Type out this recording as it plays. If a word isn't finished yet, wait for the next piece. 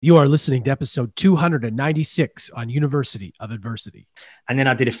You are listening to episode 296 on University of Adversity. And then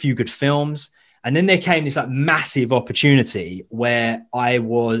I did a few good films. And then there came this like massive opportunity where I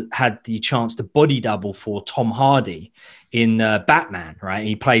had the chance to body double for Tom Hardy in Batman, right?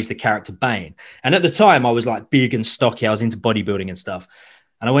 He plays the character Bane. And at the time I was like big and stocky. I was into bodybuilding and stuff.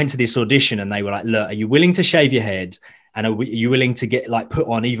 And I went to this audition and they were like, look, are you willing to shave your head? And are you willing to get like put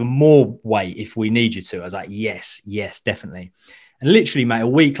on even more weight if we need you to? I was like, yes, definitely. And literally, mate, a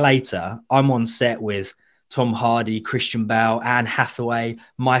week later, I'm on set with Tom Hardy, Christian Bale, Anne Hathaway,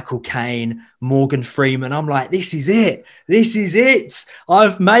 Michael Caine, Morgan Freeman. I'm like, this is it. This is it.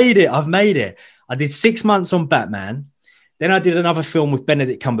 I've made it. I did 6 months on Batman. Then I did another film with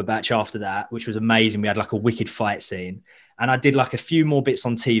Benedict Cumberbatch after that, which was amazing. We had like a wicked fight scene. And I did like a few more bits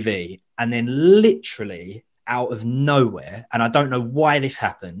on TV. And then literally out of nowhere, and I don't know why this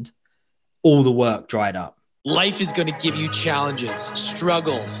happened, all the work dried up. Life is going to give you challenges,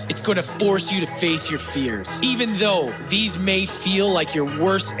 struggles. It's going to force you to face your fears. Even though these may feel like your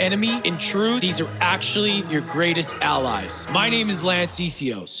worst enemy, in truth, these are actually your greatest allies. My name is Lance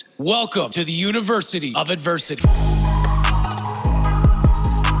Essios. Welcome to the University of Adversity.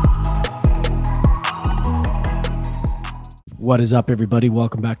 What is up, everybody?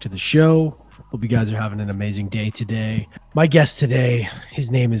 Welcome back to the show. Hope you guys are having an amazing day today. My guest today,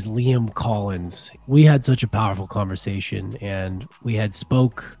 his name is Liam Collins. We had such a powerful conversation, and we had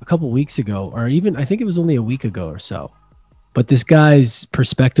spoke a couple weeks ago, or even I think it was only a week ago or so. But this guy's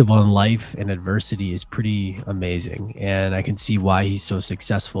perspective on life and adversity is pretty amazing, and I can see why he's so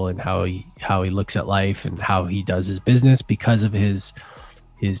successful and how he looks at life and how he does his business because of his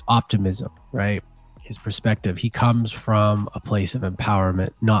optimism, right? His perspective. He comes from a place of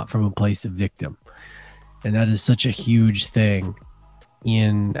empowerment, not from a place of victim. And that is such a huge thing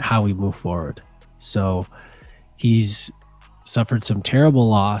in how we move forward. So he's suffered some terrible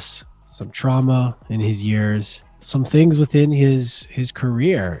loss, some trauma in his years, some things within his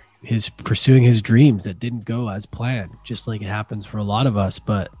career, his pursuing his dreams that didn't go as planned, just like it happens for a lot of us.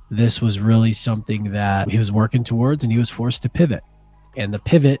 But this was really something that he was working towards, and he was forced to pivot. And the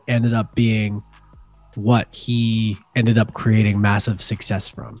pivot ended up being what he ended up creating massive success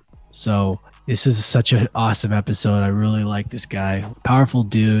from. So this is such an awesome episode. I really like this guy. Powerful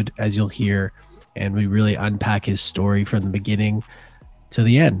dude, as you'll hear. And we really unpack his story from the beginning to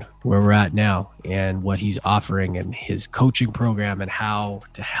the end, where we're at now, and what he's offering and his coaching program and how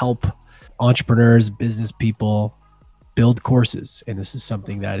to help entrepreneurs, business people build courses. And this is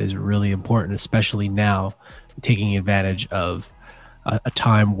something that is really important, especially now, taking advantage of a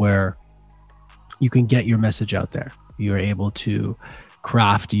time where you can get your message out there. You're able to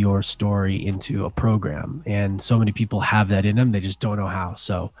craft your story into a program. And so many people have that in them. They just don't know how.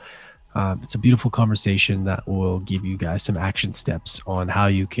 So it's a beautiful conversation that will give you guys some action steps on how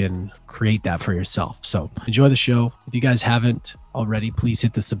you can create that for yourself. So enjoy the show. If you guys haven't already, please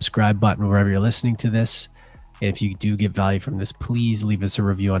hit the subscribe button wherever you're listening to this. And if you do get value from this, please leave us a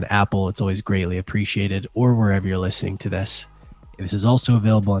review on Apple. It's always greatly appreciated, or wherever you're listening to this. This is also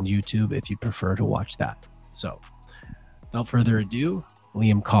available on YouTube if you prefer to watch that. So without further ado,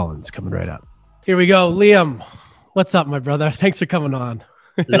 Liam Collins coming right up. Here we go. Liam, what's up, my brother? Thanks for coming on.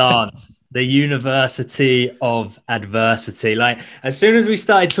 Lance, the University of Adversity. Like, as soon as we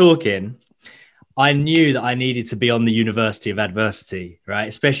started talking, I knew that I needed to be on the University of Adversity, right?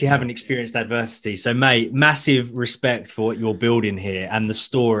 Especially having experienced adversity. So, mate, massive respect for what you're building here and the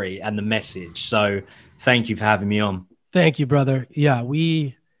story and the message. So thank you for having me on. Thank you, brother. Yeah,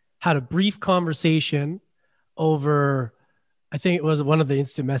 we had a brief conversation over, I think it was one of the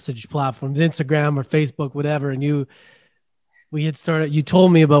instant message platforms, Instagram or Facebook, whatever. And you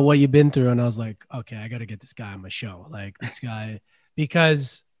told me about what you've been through. And I was like, okay, I got to get this guy on my show. Like this guy,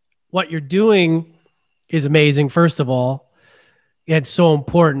 because what you're doing is amazing. First of all, it's so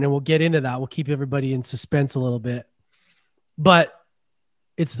important. And we'll get into that. We'll keep everybody in suspense a little bit. But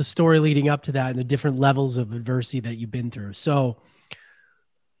it's the story leading up to that and the different levels of adversity that you've been through. So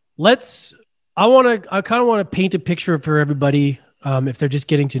I kind of want to paint a picture for everybody. If they're just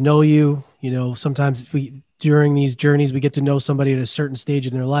getting to know you, sometimes during these journeys, we get to know somebody at a certain stage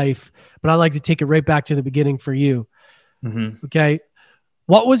in their life, but I like to take it right back to the beginning for you. Mm-hmm. Okay.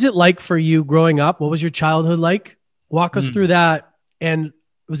 What was it like for you growing up? What was your childhood like? Walk us through that. And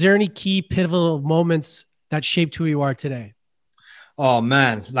was there any key pivotal moments that shaped who you are today? Oh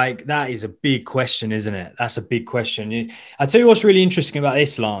man, like that is a big question, isn't it? That's a big question. I'll tell you what's really interesting about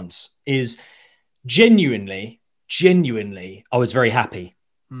this, Lance, is genuinely, I was very happy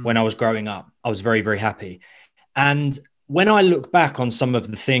when I was growing up. I was very, very happy. And when I look back on some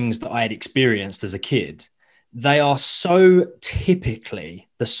of the things that I had experienced as a kid, they are so typically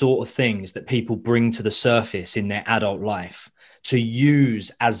the sort of things that people bring to the surface in their adult life to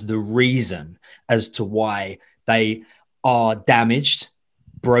use as the reason as to why they are damaged,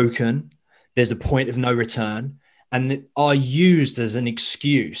 broken, there's a point of no return, and are used as an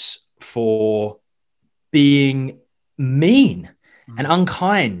excuse for being mean and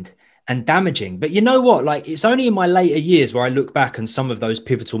unkind and damaging. But you know what? Like, it's only in my later years where I look back on some of those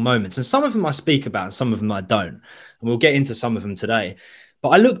pivotal moments, and some of them I speak about and some of them I don't. And we'll get into some of them today. But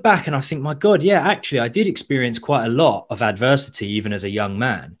I look back and I think, my God, yeah, actually, I did experience quite a lot of adversity, even as a young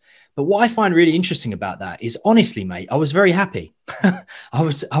man. But what I find really interesting about that is, honestly, mate, I was very happy. I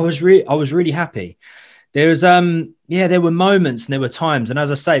was really happy. There was, there were moments and there were times. And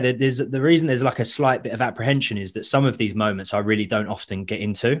as I say, the reason there's like a slight bit of apprehension is that some of these moments I really don't often get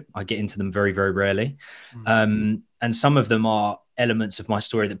into. I get into them very, very rarely. And some of them are elements of my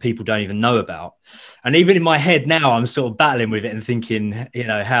story that people don't even know about. And even in my head now, I'm sort of battling with it and thinking, you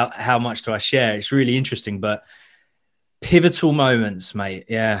know, how much do I share? It's really interesting, but pivotal moments, mate.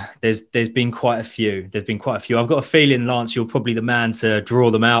 Yeah, there's been quite a few. I've got a feeling, Lance, you're probably the man to draw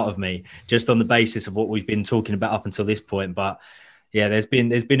them out of me, just on the basis of what we've been talking about up until this point. But yeah, there's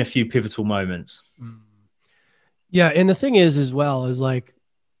been a few pivotal moments. Yeah, and the thing is, as well, is like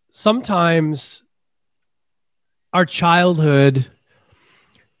sometimes our childhood,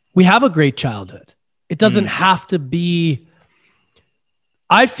 we have a great childhood. It doesn't have to be.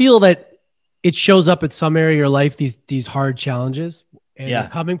 I feel that it shows up at some area of your life, these hard challenges, and they're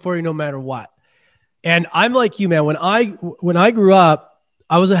coming for you no matter what. And I'm like you, man. When I grew up,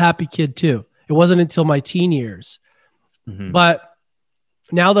 I was a happy kid too. It wasn't until my teen years. But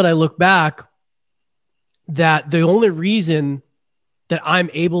now that I look back, that the only reason that I'm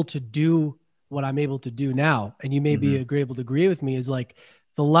able to do what I'm able to do now, and you may be able to agree with me, is like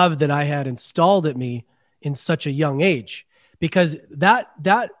the love that I had installed at me in such a young age. Because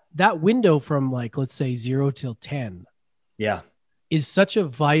that window from, like, let's say 0 till 10 is such a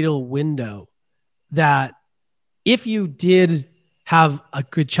vital window that if you did have a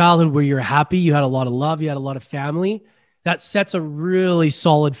good childhood where you're happy, you had a lot of love, you had a lot of family, that sets a really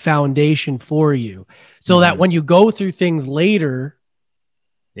solid foundation for you. So that when you go through things later,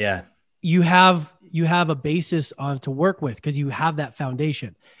 you have a basis to work with, because you have that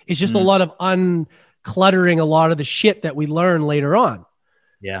foundation. It's just a lot of uncluttering a lot of the shit that we learn later on.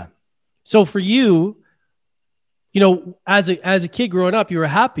 Yeah. So for you, you know, as a kid growing up, you were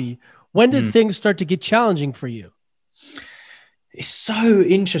happy. When did things start to get challenging for you? It's so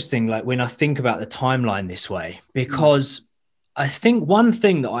interesting, like, when I think about the timeline this way, because I think one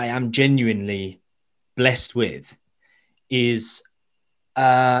thing that I am genuinely blessed with is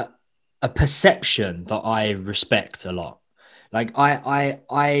a perception that I respect a lot. Like,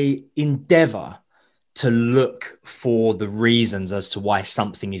 I endeavor to look for the reasons as to why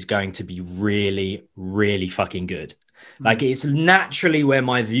something is going to be really, really fucking good. Like, it's naturally where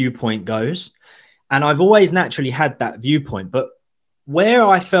my viewpoint goes. And I've always naturally had that viewpoint. But where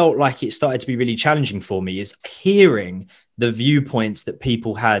I felt like it started to be really challenging for me is hearing the viewpoints that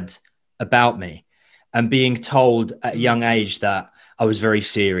people had about me, and being told at a young age that I was very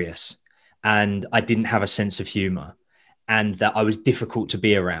serious and I didn't have a sense of humor, and that I was difficult to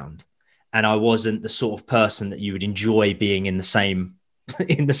be around. And I wasn't the sort of person that you would enjoy being in the same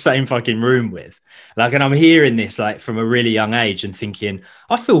fucking room with. Like, and I'm hearing this, like, from a really young age and thinking,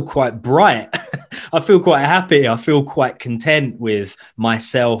 I feel quite bright. I feel quite happy. I feel quite content with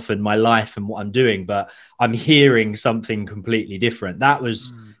myself and my life and what I'm doing, but I'm hearing something completely different. That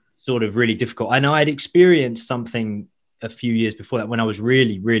was sort of really difficult. I know I'd experienced something a few years before that when I was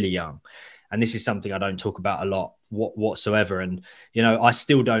really, really young. And this is something I don't talk about a lot whatsoever. And, you know, I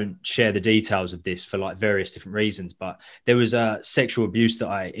still don't share the details of this for, like, various different reasons. But there was a sexual abuse that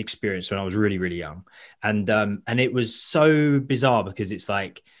I experienced when I was really, really young. And it was so bizarre, because it's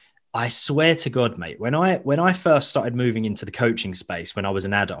like, I swear to God, mate, when I first started moving into the coaching space when I was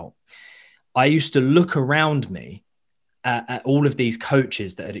an adult, I used to look around me at all of these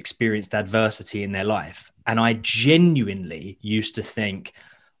coaches that had experienced adversity in their life. And I genuinely used to think,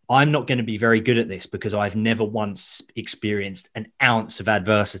 I'm not going to be very good at this because I've never once experienced an ounce of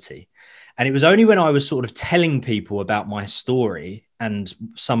adversity. And it was only when I was sort of telling people about my story and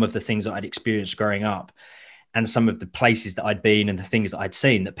some of the things that I'd experienced growing up and some of the places that I'd been and the things that I'd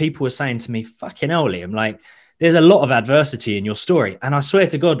seen that people were saying to me, fucking hell, Liam, like, there's a lot of adversity in your story. And I swear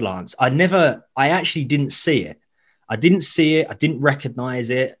to God, Lance, I actually didn't see it. I didn't see it. I didn't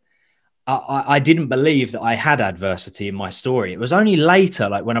recognize it. I didn't believe that I had adversity in my story. It was only later,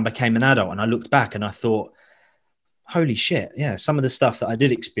 like when I became an adult and I looked back and I thought, holy shit, yeah, some of the stuff that I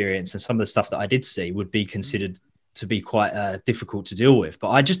did experience and some of the stuff that I did see would be considered to be quite difficult to deal with. But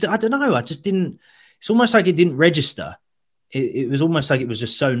I don't know, I just didn't, it's almost like it didn't register. It was almost like it was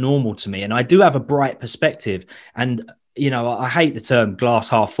just so normal to me. And I do have a bright perspective. And, you know, I hate the term glass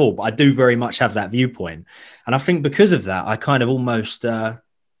half full, but I do very much have that viewpoint. And I think because of that, I kind of almost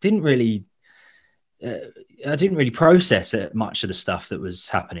didn't really process it, much of the stuff that was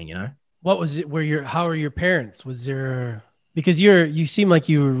happening, you know? What was it? How are your parents? Was there, because you seem like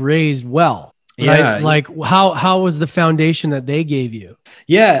you were raised well. Right? Yeah. Like how was the foundation that they gave you?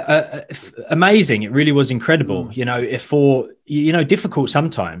 Yeah. Amazing. It really was incredible. You know, difficult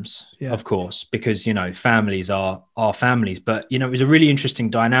sometimes, of course, because, you know, families are families, but, you know, it was a really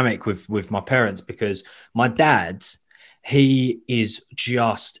interesting dynamic with my parents, because my dad, he is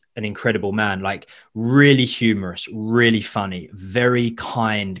just an incredible man, like really humorous, really funny, very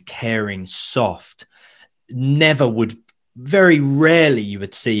kind, caring, soft. Very rarely you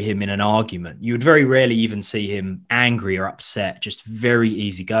would see him in an argument. You would very rarely even see him angry or upset, just very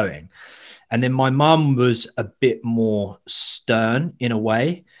easygoing. And then my mum was a bit more stern in a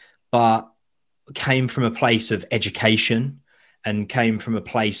way, but came from a place of education and came from a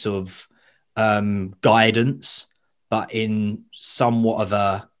place of guidance, but in somewhat of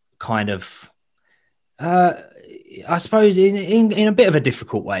a kind of, I suppose, in a bit of a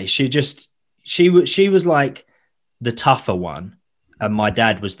difficult way. She was like the tougher one, and my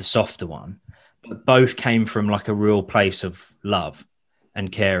dad was the softer one, but both came from like a real place of love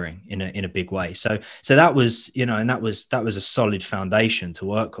and caring in a big way. So that was, you know, and that was a solid foundation to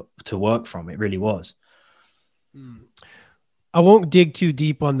work from. It really was. I won't dig too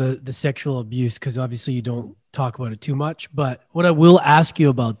deep on the sexual abuse, because obviously you don't talk about it too much. But what I will ask you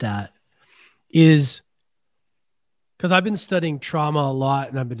about that is, because I've been studying trauma a lot,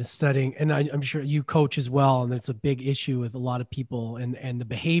 and I've been studying, and I'm sure you coach as well, and it's a big issue with a lot of people and the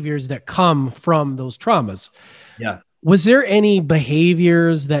behaviors that come from those traumas. Yeah. Was there any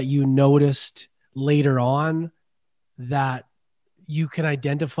behaviors that you noticed later on that you can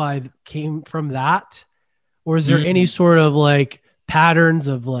identify came from that? Or is there any sort of like patterns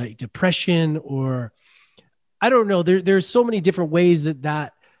of like depression, or I don't know, there's so many different ways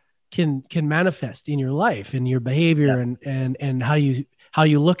that can manifest in your life and your behavior, and how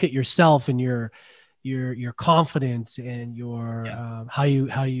you look at yourself and your confidence and your how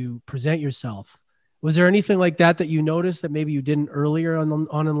you present yourself. Was there anything like that you noticed that maybe you didn't earlier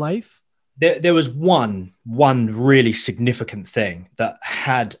on in life? There was one really significant thing that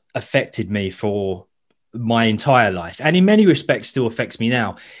had affected me for my entire life, and in many respects still affects me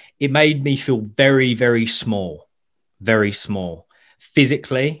now. It made me feel very, very small,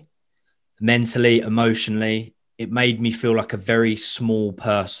 physically, mentally, emotionally. It made me feel like a very small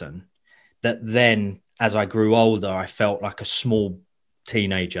person, that then as I grew older, I felt like a small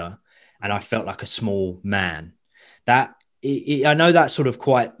teenager, and I felt like a small man. I know that's sort of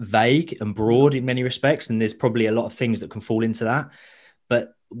quite vague and broad in many respects, and there's probably a lot of things that can fall into that.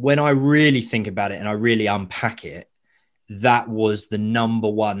 But when I really think about it and I really unpack it, that was the number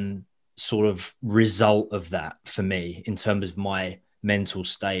one sort of result of that for me in terms of my mental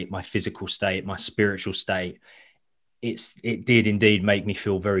state, my physical state, my spiritual state. It did indeed make me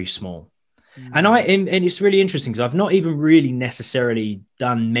feel very small. And it's really interesting, because I've not even really necessarily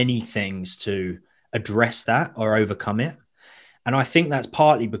done many things to address that or overcome it. And I think that's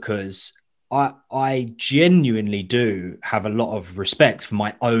partly because I genuinely do have a lot of respect for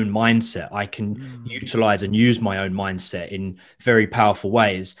my own mindset. I can utilize and use my own mindset in very powerful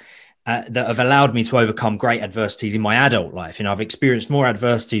ways that have allowed me to overcome great adversities in my adult life. You know, I've experienced more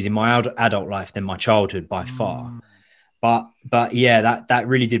adversities in my adult life than my childhood by far. But yeah, that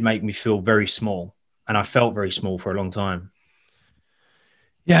really did make me feel very small, and I felt very small for a long time.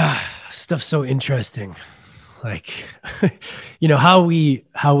 Yeah, stuff's so interesting. Like, you know, how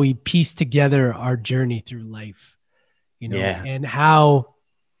we piece together our journey through life, you know, and how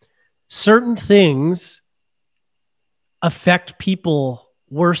certain things affect people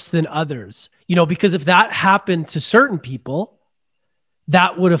worse than others, you know, because if that happened to certain people,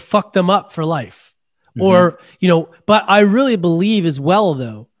 that would have fucked them up for life. Or, you know, but I really believe as well,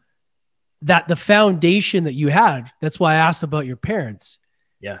 though, that the foundation that you had, that's why I asked about your parents.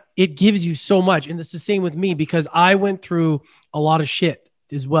 Yeah. It gives you so much. And it's the same with me, because I went through a lot of shit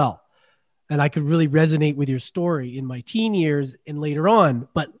as well. And I could really resonate with your story in my teen years and later on.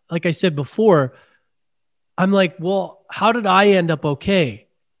 But like I said before, I'm like, well, how did I end up okay?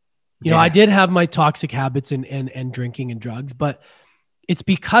 You know, I did have my toxic habits and drinking and drugs, but it's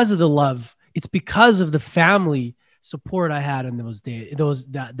because of the love. It's because of the family support I had in those days,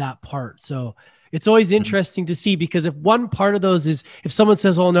 that part. So It's always interesting to see, because if one part of those is, if someone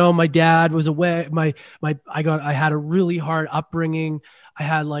says, oh no, my dad was away, I had a really hard upbringing. I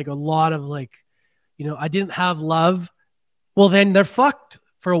had like a lot of like, I didn't have love. Well, then they're fucked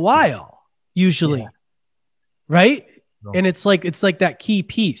for a while, usually. Yeah. Right. No. And it's like that key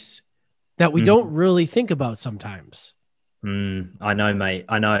piece that we don't really think about sometimes. I know, mate.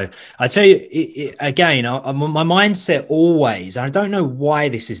 I know. I tell you, again, my mindset always, I don't know why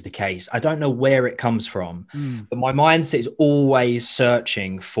this is the case. I don't know where it comes from, but my mindset is always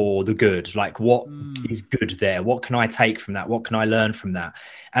searching for the good. Like, what is good there? What can I take from that? What can I learn from that?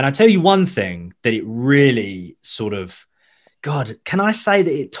 And I tell you one thing that it really sort of, God, can I say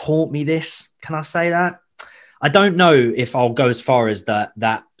that it taught me this? Can I say that? I don't know if I'll go as far as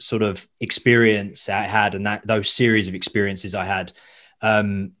that sort of experience I had, and those series of experiences I had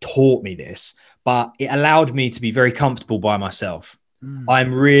taught me this, but it allowed me to be very comfortable by myself.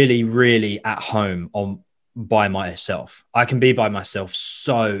 I'm really, really at home by myself. I can be by myself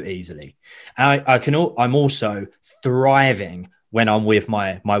so easily. I'm also thriving when I'm with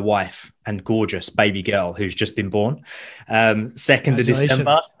my wife and gorgeous baby girl who's just been born. 2nd of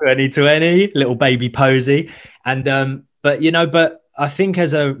December, 2020, little baby Posey. And, but I think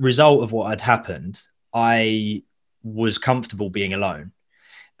as a result of what had happened, I was comfortable being alone.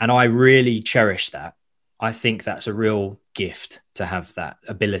 And I really cherish that. I think that's a real gift to have that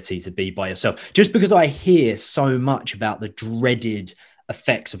ability to be by yourself. Just because I hear so much about the dreaded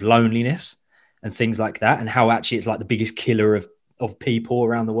effects of loneliness and things like that, and how actually it's like the biggest killer of people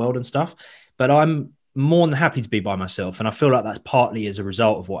around the world and stuff. But I'm more than happy to be by myself. And I feel like that's partly as a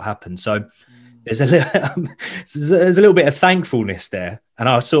result of what happened. So there's a little bit of thankfulness there. And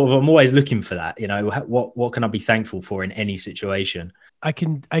I'm always looking for that, what can I be thankful for in any situation? I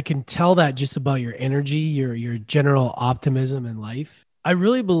can tell that just about your energy, your general optimism in life. I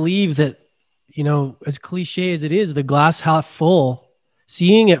really believe that, as cliche as it is, the glass half full,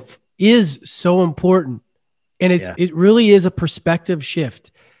 seeing it is so important. And it really is a perspective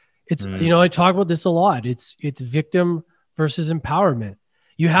shift. It's, I talk about this a lot. It's victim versus empowerment.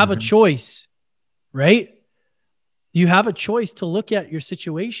 You have a choice, right? You have a choice to look at your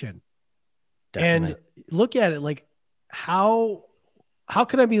situation. Definitely. And look at it like, how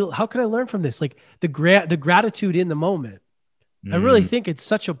can I learn from this? Like the gratitude in the moment. I really think it's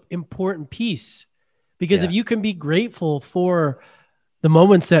such an important piece, because if you can be grateful for the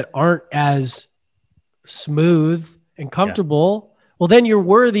moments that aren't as smooth and comfortable, well, then you're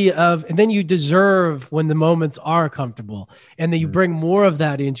worthy of, and then you deserve when the moments are comfortable, and then you bring more of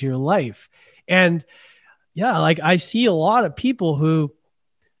that into your life. And like I see a lot of people who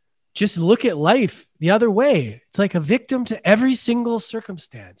just look at life the other way. It's like a victim to every single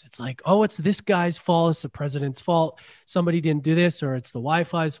circumstance. It's like, oh, it's this guy's fault. It's the president's fault. Somebody didn't do this, or it's the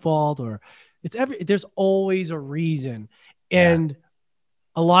Wi-Fi's fault, or there's always a reason. And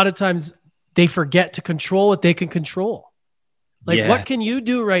a lot of times they forget to control what they can control. Like, what can you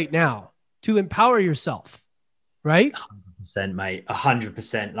do right now to empower yourself? Right? 100%, mate.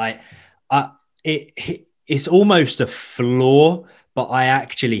 100%. Like, it's almost a flaw, but I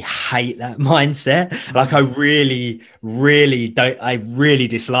actually hate that mindset. Like, I really, really don't. I really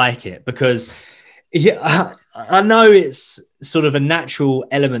dislike it, because I know it's sort of a natural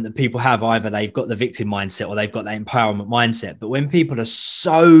element that people have. Either they've got the victim mindset or they've got that empowerment mindset. But when people are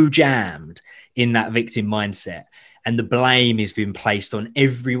so jammed in that victim mindset, and the blame is being placed on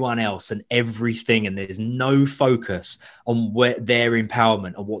everyone else and everything, and there's no focus on their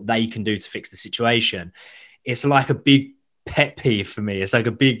empowerment and what they can do to fix the situation, it's like a big pet peeve for me. It's like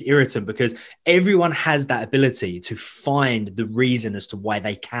a big irritant, because everyone has that ability to find the reason as to why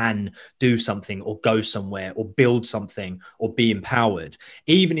they can do something or go somewhere or build something or be empowered,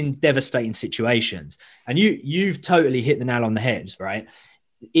 even in devastating situations. And you've totally hit the nail on the head, right?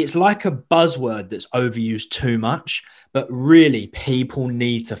 It's like a buzzword that's overused too much, but really people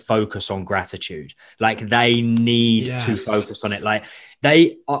need to focus on gratitude. Like, they need to focus on it. Like,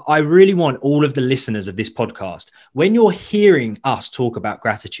 I really want all of the listeners of this podcast, when you're hearing us talk about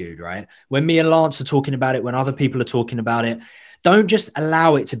gratitude, right? When me and Lance are talking about it, when other people are talking about it, don't just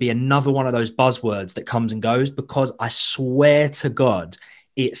allow it to be another one of those buzzwords that comes and goes, because I swear to God,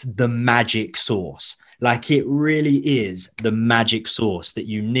 it's the magic sauce. Like, it really is the magic sauce that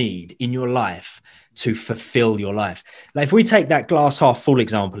you need in your life to fulfill your life. Like, if we take that glass half full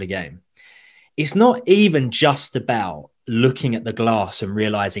example again, it's not even just about looking at the glass and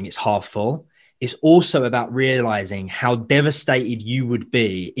realizing it's half full. It's also about realizing how devastated you would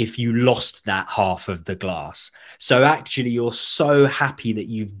be if you lost that half of the glass. So actually, you're so happy that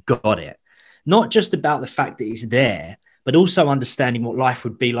you've got it. Not just about the fact that it's there, but also understanding what life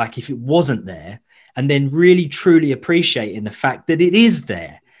would be like if it wasn't there, and then really truly appreciating the fact that it is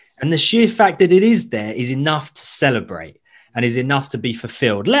there. And the sheer fact that it is there is enough to celebrate and is enough to be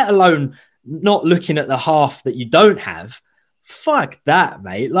fulfilled, let alone not looking at the half that you don't have. Fuck that,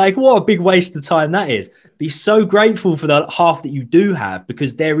 mate. Like, what a big waste of time that is. Be so grateful for the half that you do have,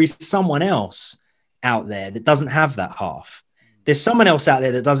 because there is someone else out there that doesn't have that half. There's someone else out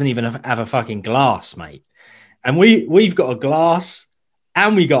there that doesn't even have a fucking glass, mate. And we've got a glass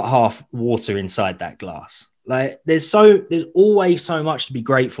and we got half water inside that glass. Like, there's always so much to be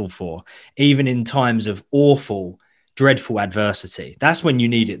grateful for, even in times of awful, dreadful adversity. That's when you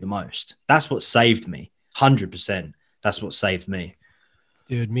need it the most. That's what saved me. 100%. That's what saved me.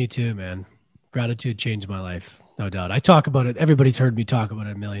 Dude, me too, man. Gratitude changed my life. No doubt. I talk about it. Everybody's heard me talk about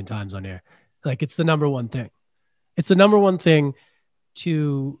it a million times on air. Like, it's the number one thing. It's the number one thing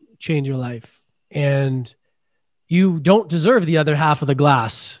to change your life. And you don't deserve the other half of the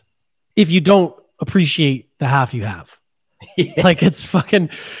glass if you don't appreciate the half you have. Yeah. Like, it's fucking,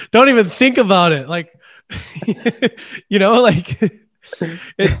 don't even think about it. Like, you know, like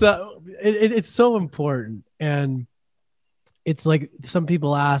it's so important. And it's like, some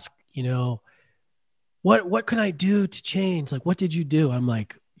people ask, you know, what can I do to change? Like, what did you do? I'm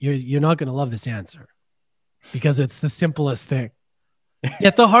like, you're not going to love this answer, because it's the simplest thing,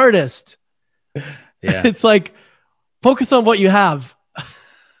 yet the hardest. Yeah. It's like, focus on what you have.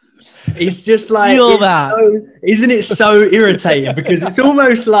 It's just like, isn't it so irritating? Because it's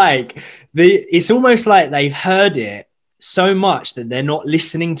almost like they've heard it so much that they're not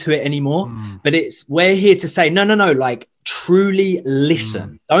listening to it anymore. But we're here to say, no, like, truly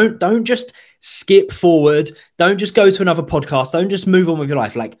listen. Don't just skip forward. Don't just go to another podcast. Don't just move on with your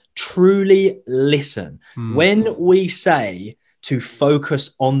life. Like, truly listen. When we say to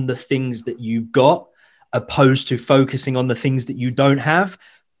focus on the things that you've got, opposed to focusing on the things that you don't have,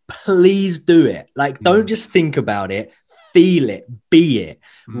 please do it. Like, don't just think about it, feel it, be it.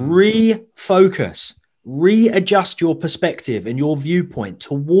 Refocus, readjust your perspective and your viewpoint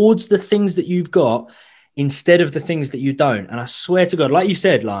towards the things that you've got instead of the things that you don't. And I swear to God, like you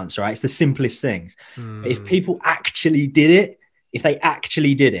said, Lance, right? It's the simplest things. If people actually did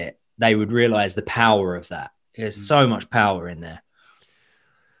it, they would realize the power of that. There's so much power in there.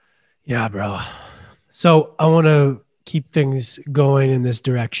 Yeah, bro. So I want to keep things going in this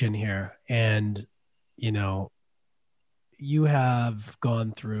direction here. And, you know, you have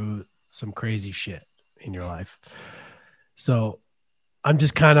gone through some crazy shit in your life. So I'm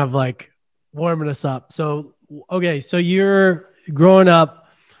just kind of like warming us up. So, okay. So you're growing up,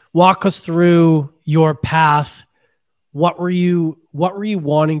 walk us through your path. What were you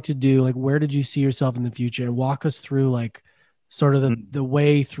wanting to do? Like, where did you see yourself in the future? And walk us through, like, sort of the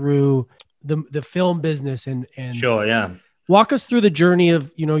way through the film business and sure. Yeah. Walk us through the journey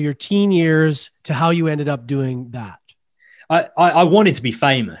of, you know, your teen years to how you ended up doing that. I wanted to be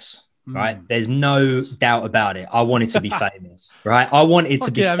famous, right? There's no doubt about it. I wanted to be famous, right? I wanted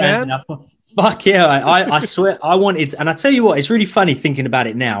to be standing up. Fuck yeah. I swear I wanted, and I tell you what, it's really funny thinking about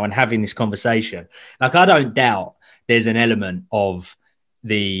it now and having this conversation. Like, I don't doubt there's an element of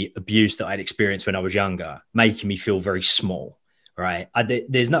the abuse that I'd experienced when I was younger, making me feel very small. Right. I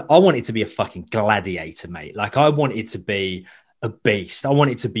wanted to be a fucking gladiator, mate. Like, I wanted to be a beast. I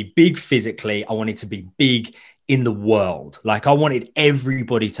wanted to be big physically. I wanted to be big in the world. Like, I wanted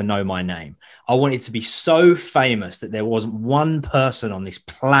everybody to know my name. I wanted to be so famous that there wasn't one person on this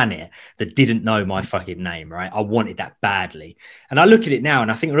planet that didn't know my fucking name. Right. I wanted that badly. And I look at it now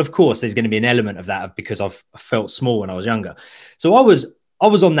and I think, well, of course, there's going to be an element of that because I felt small when I was younger. So I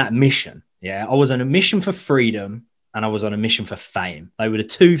was on that mission. Yeah. I was on a mission for freedom. And I was on a mission for fame. They were the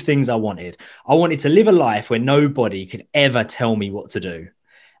two things I wanted. I wanted to live a life where nobody could ever tell me what to do.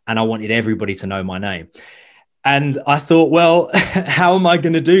 And I wanted everybody to know my name. And I thought, well, how am I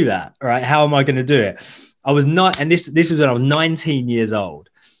going to do that? Right? How am I going to do it? I was not, and this was when I was 19 years old.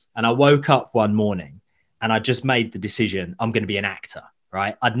 And I woke up one morning and I just made the decision, I'm going to be an actor.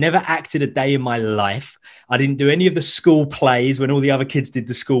 Right. I'd never acted a day in my life. I didn't do any of the school plays when all the other kids did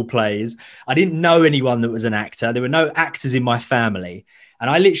the school plays. I didn't know anyone that was an actor. There were no actors in my family. And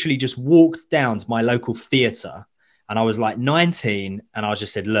I literally just walked down to my local theater and I was like 19. And I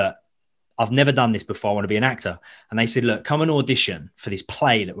just said, look, I've never done this before. I want to be an actor. And they said, look, come and audition for this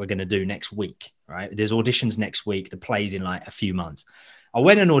play that we're going to do next week. Right. There's auditions next week. The play's in like a few months. I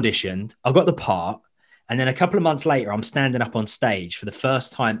went and auditioned. I got the part. And then a couple of months later, I'm standing up on stage for the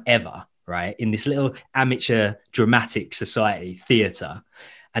first time ever, right, in this little amateur dramatic society theatre.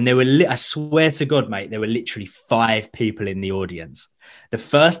 And there were, I swear to God, mate, there were literally 5 people in the audience. The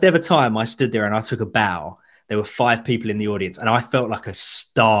first ever time I stood there and I took a bow, there were 5 people in the audience, and I felt like a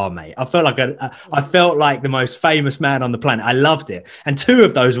star, mate. I felt like the most famous man on the planet. I loved it. And 2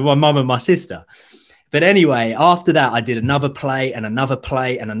 of those were my mum and my sister. But anyway, after that, I did another play and another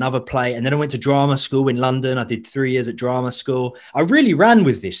play and another play. And then I went to drama school in London. I did 3 years at drama school. I really ran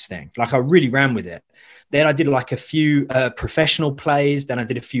with this thing. Like, I really ran with it. Then I did like a few professional plays. Then I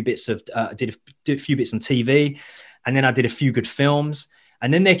did a few bits of, did a few bits on TV. And then I did a few good films.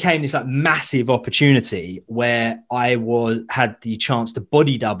 And then there came this like massive opportunity where I had the chance to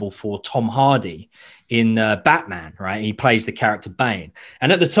body double for Tom Hardy in Batman, right? And he plays the character Bane.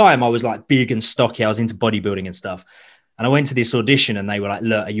 And at the time I was like big and stocky. I was into bodybuilding and stuff. And I went to this audition and they were like,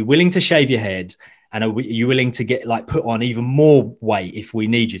 look, are you willing to shave your head? And are you willing to get like put on even more weight if we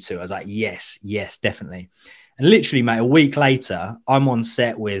need you to? I was like, yes, definitely. And literally, mate, a week later, I'm on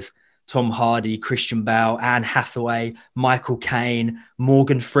set with Tom Hardy, Christian Bale, Anne Hathaway, Michael Caine,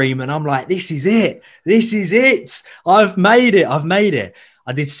 Morgan Freeman. I'm like, this is it. This is it. I've made it.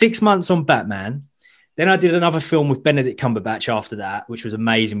 I did 6 months on Batman. Then I did another film with Benedict Cumberbatch after that, which was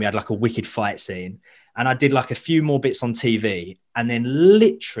amazing. We had like a wicked fight scene. And I did like a few more bits on TV. And then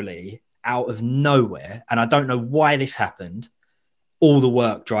literally out of nowhere, and I don't know why this happened, all the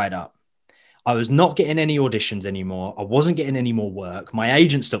work dried up. I was not getting any auditions anymore. I wasn't getting any more work. My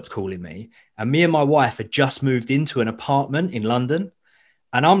agent stopped calling me. And me and my wife had just moved into an apartment in London.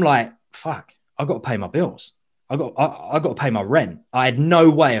 And I'm like, fuck, I've got to pay my bills. I got to pay my rent. I had no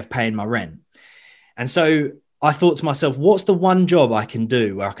way of paying my rent. And so I thought to myself, what's the one job I can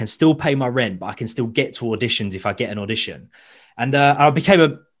do where I can still pay my rent, but I can still get to auditions if I get an audition? And I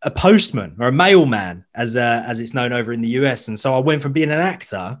became a postman, or a mailman, as it's known over in the US. And so I went from being an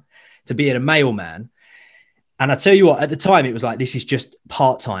actor to being a mailman. And I tell you what, at the time, it was like, this is just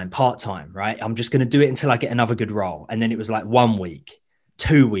part-time, right? I'm just going to do it until I get another good role. And then it was like 1 week,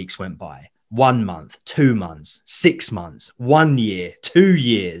 2 weeks went by, 1 month, 2 months, 6 months, 1 year, 2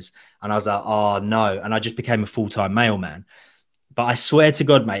 years. And I was like, oh no. And I just became a full-time mailman. But I swear to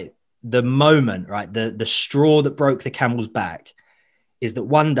God, mate, the moment, right, the straw that broke the camel's back is that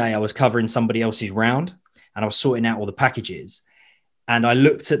one day I was covering somebody else's round and I was sorting out all the packages. And I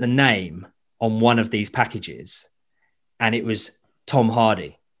looked at the name on one of these packages and it was Tom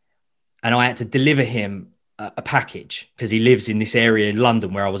Hardy. And I had to deliver him a package because he lives in this area in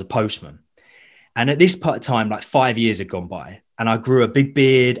London where I was a postman. And at this part of time, like 5 years had gone by and I grew a big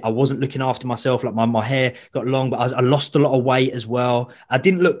beard. I wasn't looking after myself. Like my hair got long, but I lost a lot of weight as well. I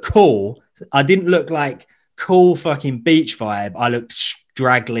didn't look cool. I didn't look like cool fucking beach vibe. I looked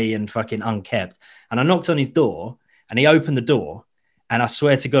straggly and fucking unkept. And I knocked on his door and he opened the door. And I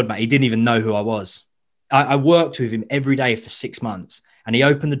swear to God, mate, he didn't even know who I was. I worked with him every day for 6 months and he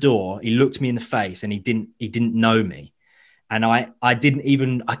opened the door. He looked me in the face and he didn't know me. And I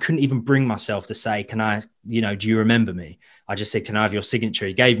couldn't even bring myself to say, can I, do you remember me? I just said, can I have your signature?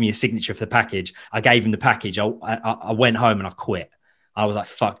 He gave me a signature for the package. I gave him the package. I went home and I quit. I was like,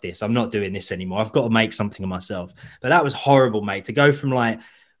 fuck this. I'm not doing this anymore. I've got to make something of myself. But that was horrible, mate, to go from like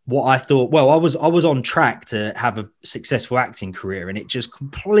what I thought, well, I was on track to have a successful acting career and it just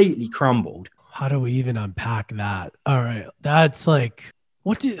completely crumbled. How do we even unpack that? All right. That's like,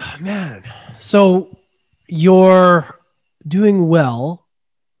 man. So you're doing well.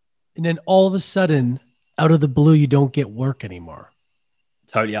 And then all of a sudden, out of the blue, you don't get work anymore.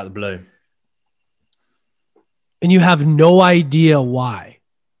 Totally out of the blue. And you have no idea why.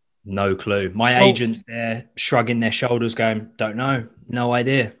 No clue. My agent's there shrugging their shoulders going, don't know. No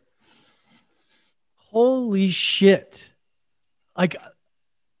idea. Holy shit. Like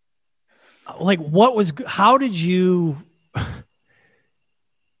how did you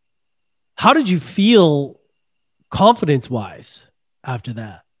feel confidence wise after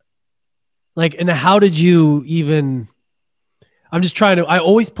that? Like, and how did you even, I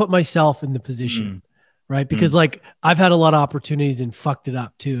always put myself in the position, right? Because like I've had a lot of opportunities and fucked it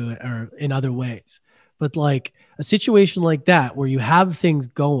up too, or in other ways, but like a situation like that where you have things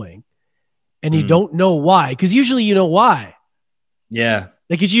going and you don't know why, because usually you know why. Yeah.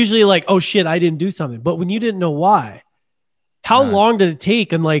 Like it's usually like, oh shit, I didn't do something. But when you didn't know why, how long did it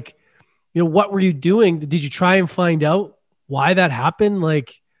take? And like, what were you doing? Did you try and find out why that happened?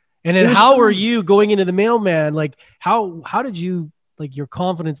 Like, and then how were you going into the mailman? Like how did you, like your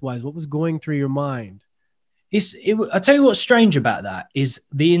confidence wise, what was going through your mind? I'll tell you what's strange about that is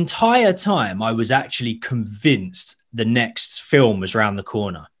the entire time I was actually convinced the next film was around the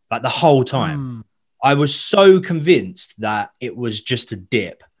corner. Like the whole time. I was so convinced that it was just a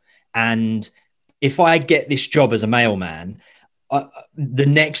dip. And if I get this job as a mailman, the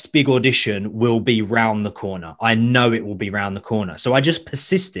next big audition will be round the corner. I know it will be round the corner. So I just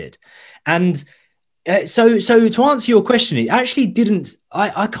persisted. And So to answer your question, it actually didn't.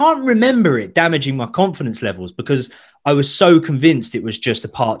 I can't remember it damaging my confidence levels because I was so convinced it was just a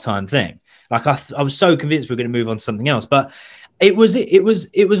part-time thing. Like I was so convinced we are going to move on to something else. But it was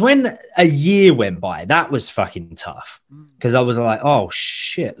when a year went by that was fucking tough because I was like, oh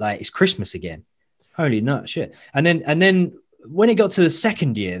shit, like it's Christmas again. Holy nut, shit. And then when it got to the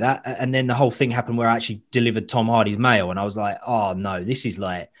second year, and then the whole thing happened where I actually delivered Tom Hardy's mail, and I was like, oh no, this is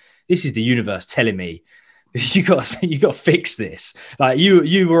the universe telling me you got to fix this. Like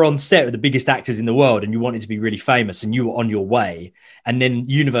you were on set with the biggest actors in the world and you wanted to be really famous and you were on your way. And then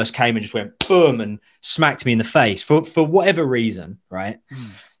the universe came and just went boom and smacked me in the face for whatever reason. Right.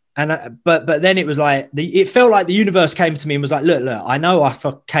 And, but then it was like it felt like the universe came to me and was like, look, I know I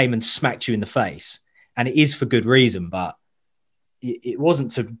came and smacked you in the face and it is for good reason, but it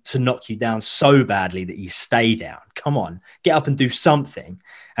wasn't to knock you down so badly that you stay down. Come on, get up and do something.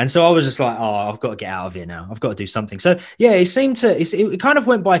 And so I was just like, oh, I've got to get out of here now. I've got to do something. So yeah, it kind of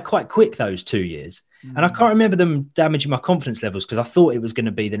went by quite quick, those 2 years. And I can't remember them damaging my confidence levels because I thought it was going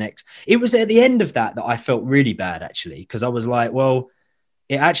to be the next. It was at the end of that I felt really bad actually, because I was like, well,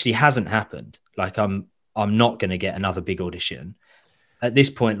 it actually hasn't happened. Like I'm not going to get another big audition. At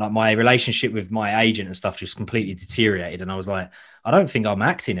this point, like my relationship with my agent and stuff just completely deteriorated. And I was like, I don't think I'm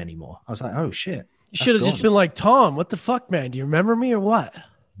acting anymore. I was like, oh shit. You should have just been like, Tom, what the fuck, man? Do you remember me or what?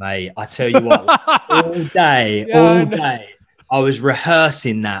 Mate, I tell you what, all day, I was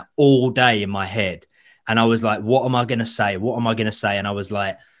rehearsing that all day in my head. And I was like, what am I going to say? What am I going to say? And I was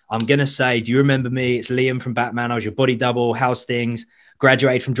like, I'm going to say, do you remember me? It's Liam from Batman. I was your body double, how's things?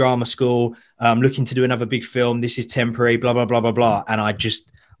 Graduated from drama school. Looking to do another big film. This is temporary, blah, blah, blah, blah, blah. And I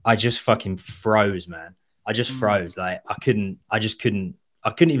just fucking froze, man. I just froze. Like I couldn't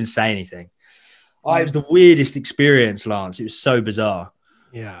even say anything. Oh, it was the weirdest experience, Lance. It was so bizarre.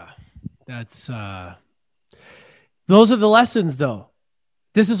 Yeah. That's, those are the lessons though.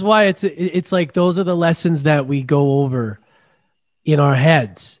 This is why it's like, those are the lessons that we go over in our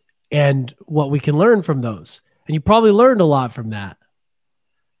heads and what we can learn from those. And you probably learned a lot from that.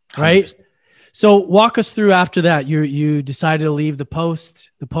 Right. 100%. So walk us through after that. You decided to leave the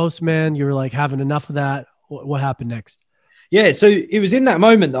postman. You were like having enough of that. What happened next? Yeah. So it was in that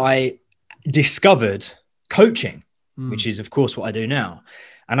moment that I discovered coaching, which is of course what I do now.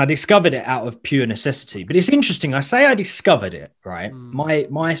 And I discovered it out of pure necessity. But it's interesting. I say I discovered it, right?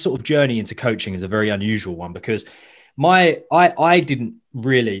 My sort of journey into coaching is a very unusual one because I didn't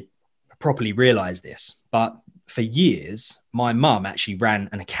really properly realize this, but for years, my mum actually ran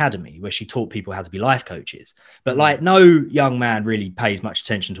an academy where she taught people how to be life coaches. But like no young man really pays much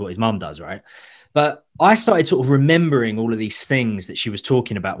attention to what his mum does, right? But I started sort of remembering all of these things that she was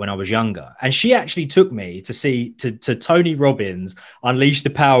talking about when I was younger. And she actually took me to Tony Robbins Unleash the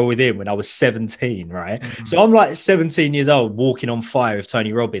Power Within when I was 17, right? So I'm like 17 years old, walking on fire with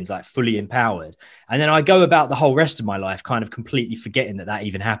Tony Robbins, like fully empowered. And then I go about the whole rest of my life kind of completely forgetting that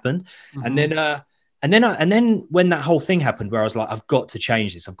even happened. And then when that whole thing happened where I was like, I've got to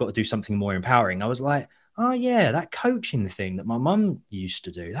change this. I've got to do something more empowering. I was like, oh yeah, that coaching thing that my mum used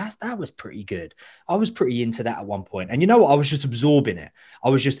to do, that was pretty good. I was pretty into that at one point. And you know what? I was just absorbing it. I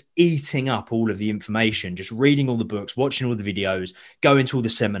was just eating up all of the information, just reading all the books, watching all the videos, going to all the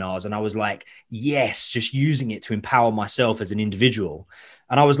seminars. And I was like, yes, just using it to empower myself as an individual.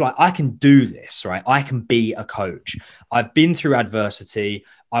 And I was like, I can do this, right? I can be a coach. I've been through adversity.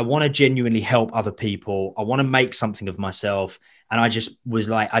 I want to genuinely help other people. I want to make something of myself. And I just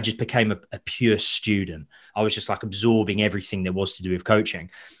became a pure student. I was just like absorbing everything there was to do with coaching.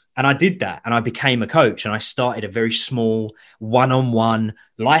 And I did that and I became a coach and I started a very small one-on-one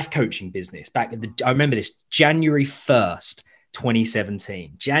life coaching business I remember this January 1st,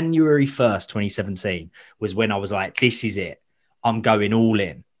 2017. January 1st, 2017 was when I was like, this is it. I'm going all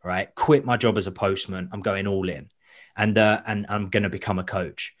in, right? Quit my job as a postman. I'm going all in. And I'm going to become a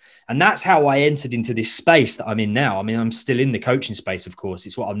coach. And that's how I entered into this space that I'm in now. I mean, I'm still in the coaching space, of course.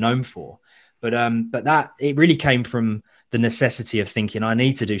 It's what I'm known for. But that it really came from the necessity of thinking I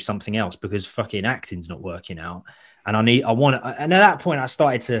need to do something else because fucking acting's not working out. And at that point I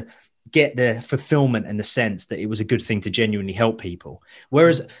started to get the fulfillment and the sense that it was a good thing to genuinely help people.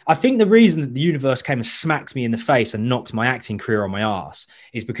 Whereas I think the reason that the universe came and smacked me in the face and knocked my acting career on my ass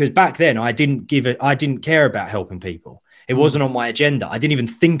is because back then I didn't care about helping people. It wasn't on my agenda. I didn't even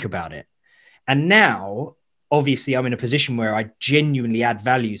think about it. And now, obviously, I'm in a position where I genuinely add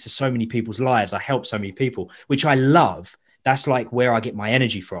value to so many people's lives. I help so many people, which I love. That's like where I get my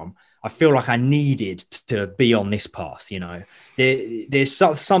energy from. I feel like I needed to be on this path, you know. There's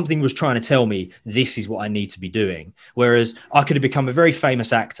something was trying to tell me this is what I need to be doing. Whereas I could have become a very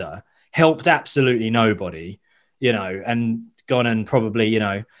famous actor, helped absolutely nobody, you know, and gone and probably, you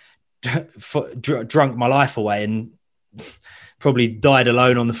know, drunk my life away and probably died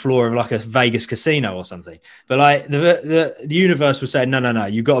alone on the floor of like a Vegas casino or something. But like the universe was saying, no,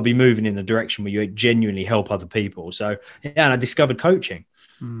 you've got to be moving in the direction where you genuinely help other people. So yeah, and I discovered coaching.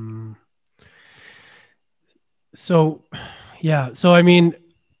 So, yeah. So, I mean,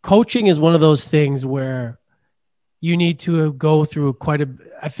 coaching is one of those things where you need to go through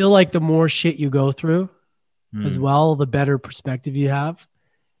I feel like the more shit you go through as well, the better perspective you have.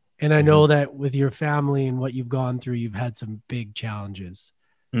 And I know that with your family and what you've gone through, you've had some big challenges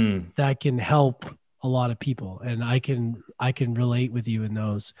that can help a lot of people. And I can relate with you in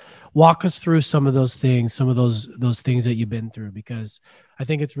those. Walk us through some of those things, some of those things that you've been through, because I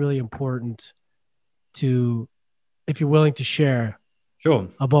think it's really important to, if you're willing to share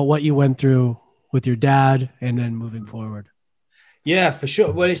about what you went through with your dad and then moving forward. Yeah, for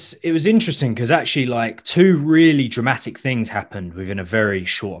sure. Well, it was interesting because actually like two really dramatic things happened within a very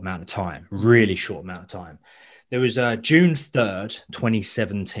short amount of time, really short amount of time. There was June 3rd,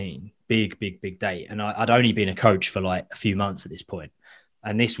 2017, big date. And I'd only been a coach for like a few months at this point.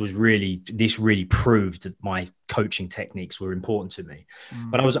 And this really proved that my coaching techniques were important to me.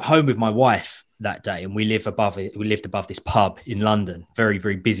 But I was at home with my wife that day, and we lived above this pub in London, very,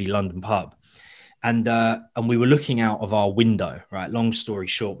 very busy London pub. And we were looking out of our window, right? Long story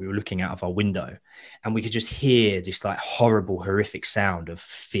short, we were looking out of our window and we could just hear this like horrible, horrific sound of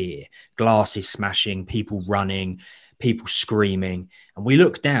fear, glasses smashing, people running, people screaming. And we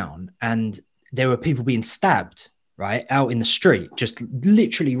looked down and there were people being stabbed, right? Out in the street, just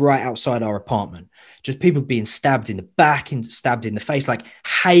literally right outside our apartment, just people being stabbed in the back and stabbed in the face, like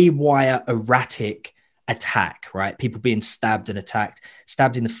haywire, erratic attack, right? People being stabbed and attacked,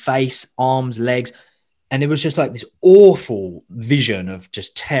 stabbed in the face, arms, legs. And it was just like this awful vision of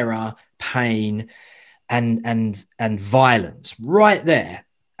just terror, pain, and violence right there.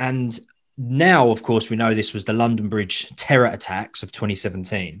 And now, of course, we know this was the London Bridge terror attacks of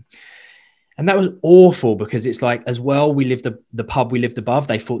 2017. And that was awful because it's like, as well, the pub we lived above,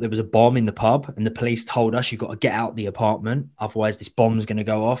 they thought there was a bomb in the pub and the police told us, you've got to get out the apartment. Otherwise this bomb's going to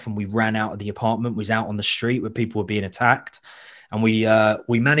go off. And we ran out of the apartment, was out on the street where people were being attacked. And we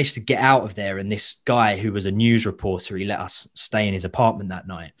managed to get out of there. And this guy who was a news reporter, he let us stay in his apartment that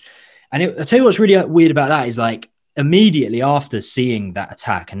night. And I'll tell you what's really weird about that is like immediately after seeing that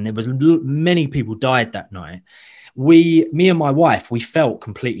attack, and there was many people died that night, me and my wife, we felt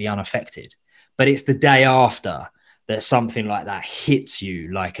completely unaffected. But it's the day after that something like that hits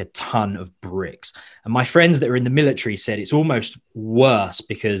you like a ton of bricks. And my friends that are in the military said it's almost worse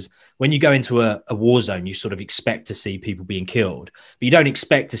because when you go into a war zone, you sort of expect to see people being killed, but you don't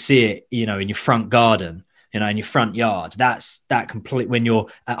expect to see it, you know, in your front garden, you know, in your front yard. That's that complete when you're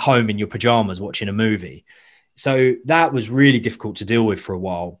at home in your pajamas watching a movie. So that was really difficult to deal with for a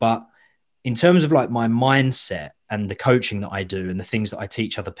while. But in terms of like my mindset and the coaching that I do and the things that I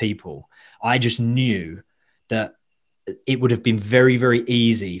teach other people, I just knew that it would have been very, very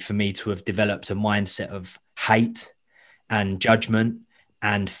easy for me to have developed a mindset of hate and judgment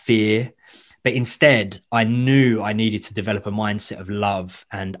and fear. But instead, I knew I needed to develop a mindset of love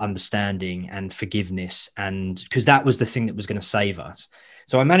and understanding and forgiveness. And because that was the thing that was going to save us.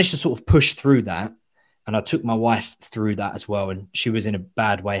 So I managed to sort of push through that. And I took my wife through that as well. And she was in a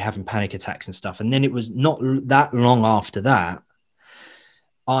bad way, having panic attacks and stuff. And then it was not that long after that,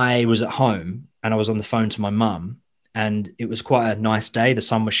 I was at home and I was on the phone to my mum. And it was quite a nice day. The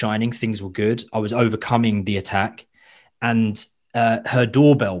sun was shining. Things were good. I was overcoming the attack. And her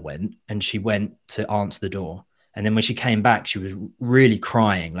doorbell went and she went to answer the door. And then when she came back, she was really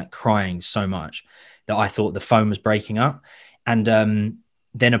crying, like crying so much that I thought the phone was breaking up. And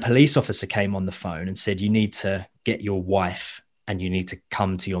then a police officer came on the phone and said, you need to get your wife and you need to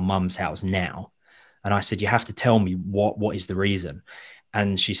come to your mum's house now. And I said, you have to tell me what is the reason.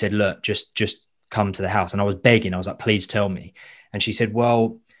 And she said, look, just come to the house. And I was begging. I was like, please tell me. And she said,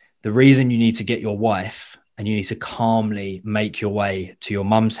 well, the reason you need to get your wife and you need to calmly make your way to your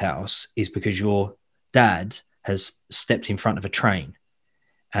mum's house is because your dad has stepped in front of a train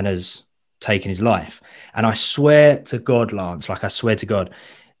and has taken his life. And I swear to God, Lance, like I swear to God,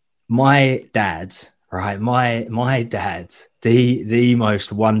 my dad, right? My dad, the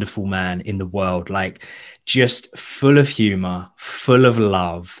most wonderful man in the world, like just full of humor, full of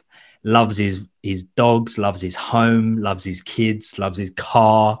love, loves his dogs, loves his home, loves his kids, loves his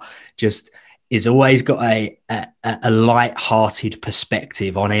car, just is always got a light-hearted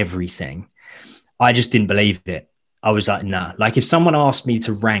perspective on everything. I just didn't believe it. I was like, nah. Like if someone asked me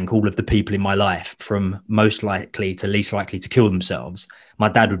to rank all of the people in my life from most likely to least likely to kill themselves, my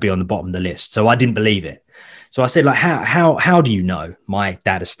dad would be on the bottom of the list. So I didn't believe it. So I said, like, how do you know my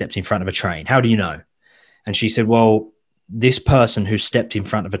dad has stepped in front of a train? How do you know? And she said, well, this person who stepped in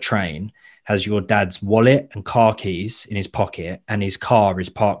front of a train has your dad's wallet and car keys in his pocket, and his car is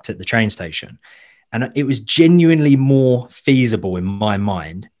parked at the train station. And it was genuinely more feasible in my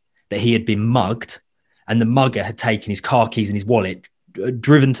mind that he had been mugged, and the mugger had taken his car keys and his wallet,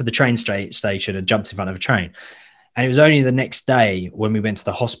 driven to the train station and jumped in front of a train. And it was only the next day when we went to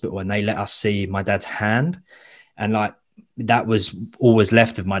the hospital and they let us see my dad's hand. And like, that was all was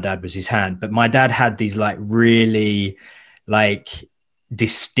left of my dad was his hand. But my dad had these like really like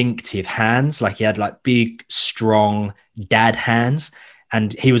distinctive hands. Like he had like big, strong dad hands.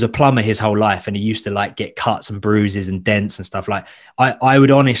 And he was a plumber his whole life. And he used to like get cuts and bruises and dents and stuff. Like I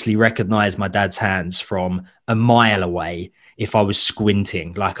would honestly recognize my dad's hands from a mile away. If I was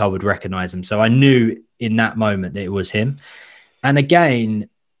squinting, like I would recognize him. So I knew in that moment that it was him. And again,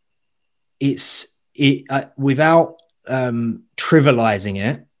 without trivializing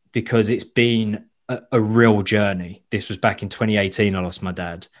it, because it's been a real journey. This was back in 2018. I lost my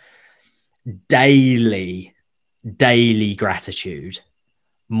dad. Daily gratitude,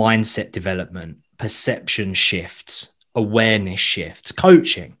 mindset development, perception shifts, awareness shifts,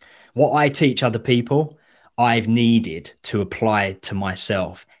 coaching. What I teach other people, I've needed to apply to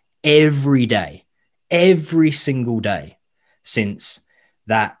myself every day, every single day since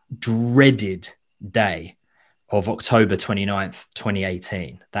that dreaded day of October 29th,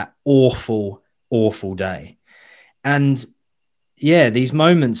 2018, that awful, awful day. And yeah, these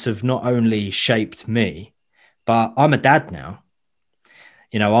moments have not only shaped me, but I'm a dad now.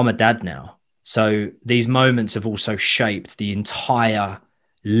 You know, I'm a dad now. So these moments have also shaped the entire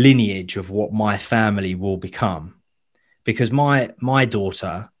lineage of what my family will become, because my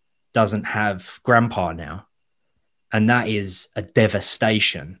daughter doesn't have grandpa now, and that is a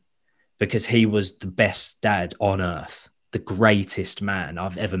devastation, because he was the best dad on earth, the greatest man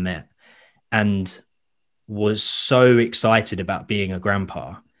I've ever met, and was so excited about being a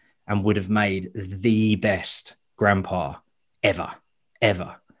grandpa and would have made the best grandpa ever.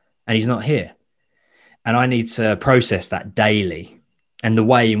 And he's not here, and I need to process that daily. And the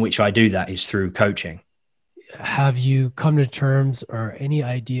way in which I do that is through coaching. Have you come to terms or any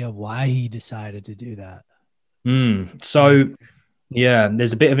idea why he decided to do that? So, yeah,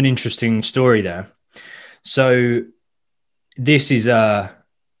 there's a bit of an interesting story there. So this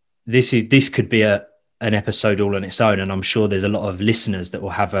could be an episode all on its own. And I'm sure there's a lot of listeners that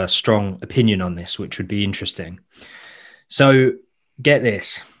will have a strong opinion on this, which would be interesting. So get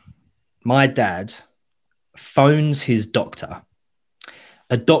this. My dad phones his doctor,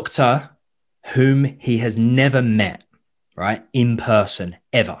 a doctor whom he has never met, right, in person,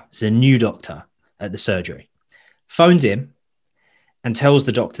 ever. It's a new doctor at the surgery. Phones him and tells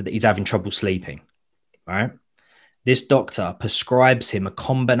the doctor that he's having trouble sleeping, right? This doctor prescribes him a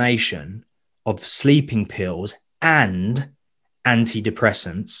combination of sleeping pills and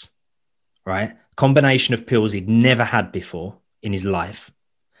antidepressants, right? Combination of pills he'd never had before in his life.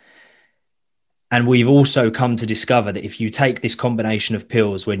 And we've also come to discover that if you take this combination of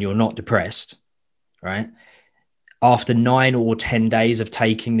pills when you're not depressed, right, after 9 or 10 days of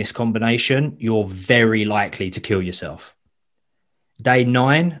taking this combination, you're very likely to kill yourself. Day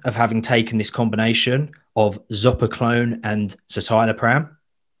 9 of having taken this combination of Zopiclone and citalopram,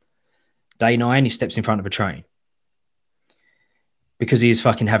 day 9, he steps in front of a train because he is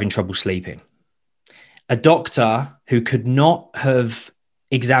fucking having trouble sleeping. A doctor who could not have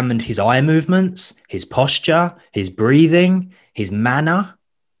examined his eye movements, his posture, his breathing, his manner,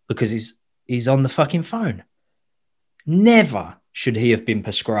 because he's on the fucking phone. Never should he have been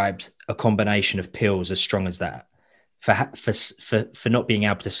prescribed a combination of pills as strong as that for not being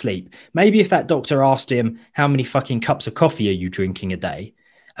able to sleep. Maybe if that doctor asked him, how many fucking cups of coffee are you drinking a day?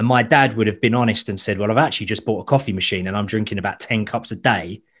 And my dad would have been honest and said, well, I've actually just bought a coffee machine and I'm drinking about 10 cups a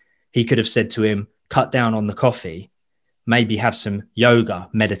day. He could have said to him, cut down on the coffee, maybe have some yoga,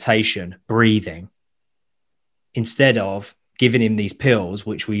 meditation, breathing, instead of giving him these pills,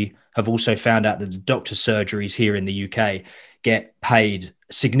 which we have also found out that the doctor's surgeries here in the UK get paid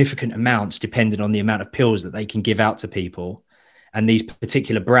significant amounts depending on the amount of pills that they can give out to people. And these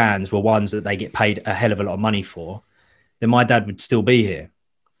particular brands were ones that they get paid a hell of a lot of money for. Then my dad would still be here.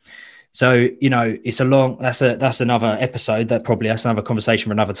 So, you know, that's another episode, that's another conversation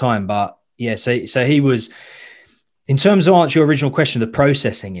for another time. But yeah, so he was, in terms of answer your original question, the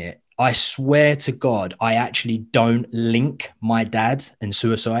processing it, I swear to God, I actually don't link my dad and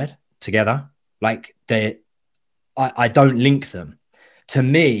suicide together. Like I don't link them. To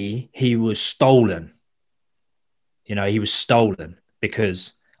me, he was stolen. You know, he was stolen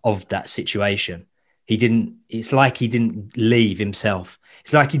because of that situation. It's like he didn't leave himself.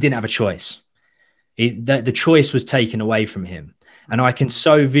 It's like he didn't have a choice. The choice was taken away from him. And I can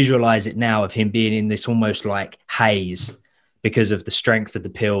so visualize it now of him being in this almost like haze because of the strength of the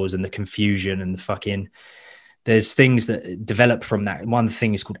pills and the confusion and the fucking, there's things that develop from that. One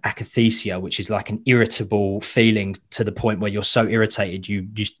thing is called akathisia, which is like an irritable feeling to the point where you're so irritated,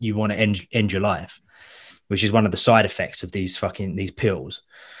 you want to end your life, which is one of the side effects of these pills.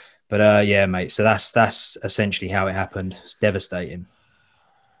 But yeah, mate. So that's essentially how it happened. It's devastating.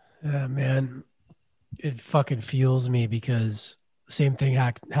 Yeah, man. It fucking fuels me because same thing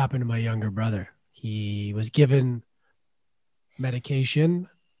happened to my younger brother. He was given medication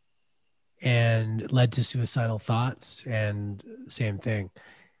and led to suicidal thoughts, and same thing.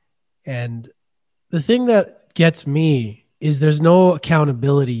 And the thing that gets me is there's no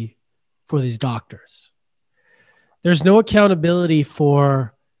accountability for these doctors. There's no accountability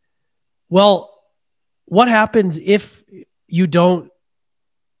for, well, what happens if you don't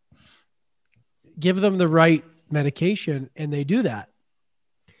give them the right medication and they do that?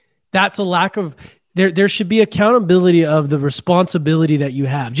 That's a lack of, there should be accountability of the responsibility that you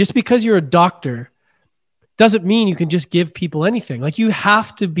have. Just because you're a doctor doesn't mean you can just give people anything. Like, you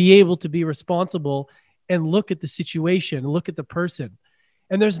have to be able to be responsible and look at the situation, look at the person.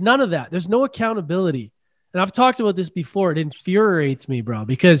 And there's none of that. There's no accountability. And I've talked about this before. It infuriates me, bro,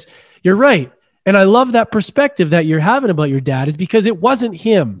 because you're right. And I love that perspective that you're having about your dad, is because it wasn't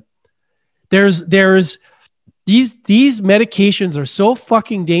him. There's these medications are so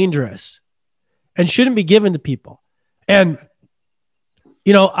fucking dangerous and shouldn't be given to people. And,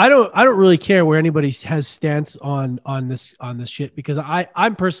 you know, I don't really care where anybody has stance on this shit, because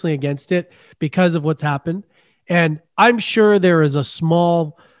I'm personally against it because of what's happened. And I'm sure there is a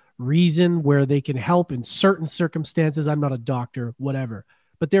small reason where they can help in certain circumstances. I'm not a doctor, whatever,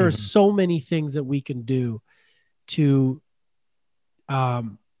 but there are so many things that we can do to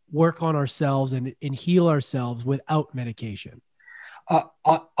work on ourselves and heal ourselves without medication.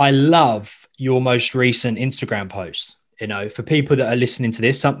 I love your most recent Instagram post. You know, for people that are listening to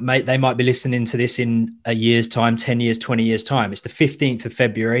this, they might be listening to this in a year's time, 10 years, 20 years time. It's the 15th of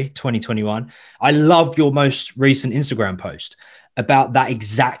February, 2021. I love your most recent Instagram post about that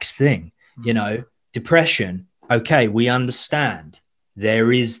exact thing. You know, depression. Okay, we understand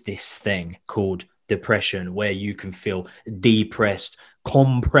there is this thing called depression where you can feel depressed,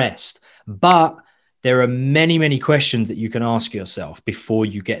 compressed, but there are many, many questions that you can ask yourself before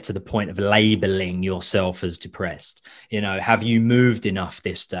you get to the point of labeling yourself as depressed. You know, have you moved enough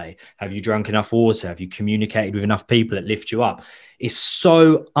this day? Have you drunk enough water? Have you communicated with enough people that lift you up? It's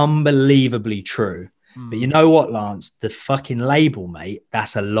so unbelievably true. But you know what, Lance? The fucking label, mate,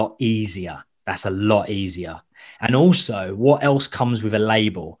 that's a lot easier. That's a lot easier. And also, what else comes with a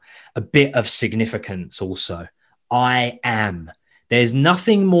label? A bit of significance also. I am. There's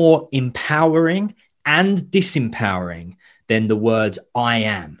nothing more empowering and disempowering than the words I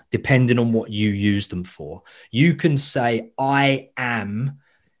am, depending on what you use them for. You can say, I am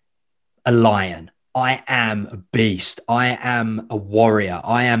a lion. I am a beast. I am a warrior.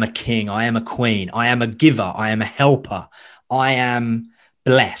 I am a king. I am a queen. I am a giver. I am a helper. I am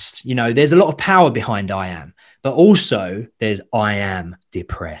blessed. You know, there's a lot of power behind I am, but also there's I am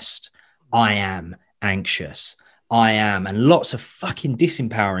depressed. I am anxious. I am, and lots of fucking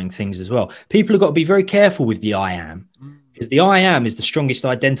disempowering things as well. People have got to be very careful with the I am, because the I am is the strongest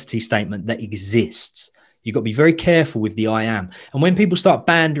identity statement that exists. You've got to be very careful with the I am. And when people start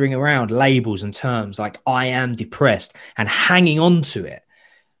bandering around labels and terms like I am depressed and hanging on to it,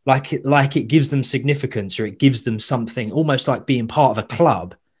 like it gives them significance, or it gives them something, almost like being part of a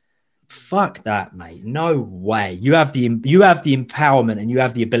club. Fuck that, mate. No way. You have the empowerment and you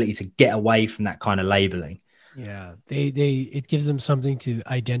have the ability to get away from that kind of labeling. Yeah, it gives them something to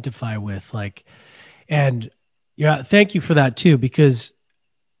identify with, like, and yeah, thank you for that too, because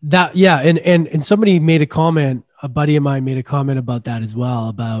that, yeah, and somebody made a comment, a buddy of mine made a comment about that as well,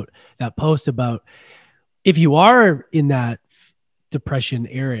 about that post about if you are in that depression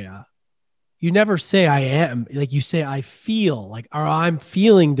area, you never say I am, like you say I feel, like, or I'm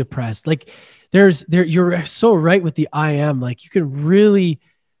feeling depressed. Like you're so right with the I am, like you can really,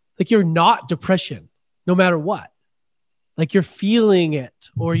 like, you're not depression. No matter what, like you're feeling it,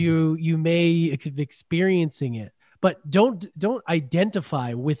 or you may be experiencing it, but don't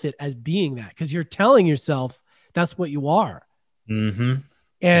identify with it as being that, because you're telling yourself that's what you are. And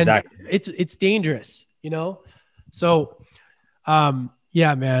exactly. It's dangerous, you know? So,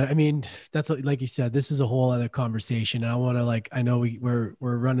 Yeah, man. I mean, that's what, like you said, this is a whole other conversation. And I want to I know we're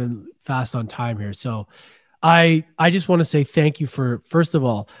running fast on time here. So I just want to say thank you for, first of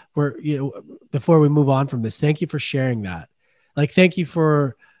all, before we move on from this, thank you for sharing that. Like, thank you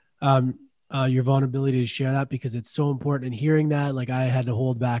for your vulnerability to share that, because it's so important. And hearing that, like, I had to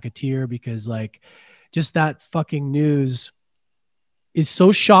hold back a tear, because like just that fucking news is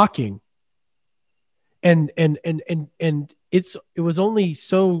so shocking. And it was only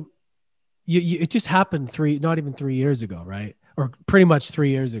so it just happened not even 3 years ago, right? Or pretty much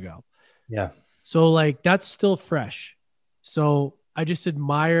 3 years ago. Yeah. So like that's still fresh. So I just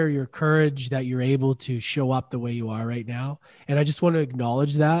admire your courage that you're able to show up the way you are right now. And I just want to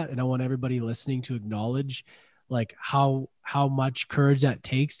acknowledge that. And I want everybody listening to acknowledge like how much courage that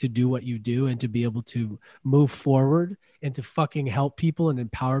takes to do what you do and to be able to move forward and to fucking help people and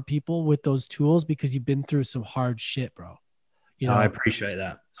empower people with those tools, because you've been through some hard shit, bro. You know, I appreciate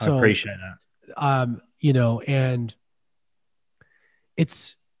that. I appreciate that. You know, and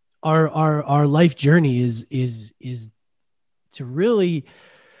it's our life journey is to really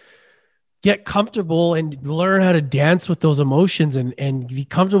get comfortable and learn how to dance with those emotions and be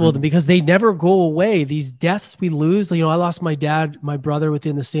comfortable with them, because they never go away. These deaths we lose, you know, I lost my dad, my brother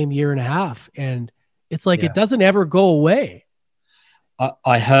within the same year and a half. And it's like, it doesn't ever go away.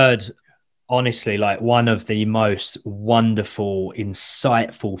 I heard, honestly, like one of the most wonderful,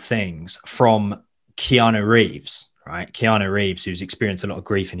 insightful things from Keanu Reeves, right? Keanu Reeves, who's experienced a lot of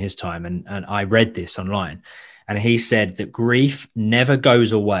grief in his time. And I read this online, and he said that grief never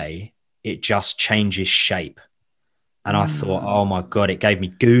goes away. It just changes shape. And I thought, oh my God, it gave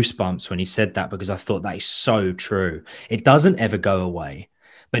me goosebumps when he said that, because I thought that is so true. It doesn't ever go away,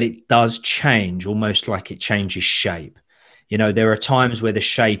 but it does change, almost like it changes shape. You know, there are times where the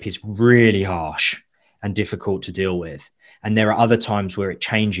shape is really harsh and difficult to deal with. And there are other times where it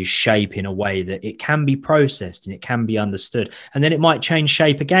changes shape in a way that it can be processed and it can be understood. And then it might change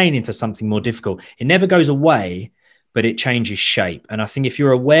shape again into something more difficult. It never goes away, but it changes shape. And I think if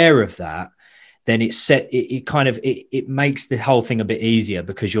you're aware of that, then it makes the whole thing a bit easier,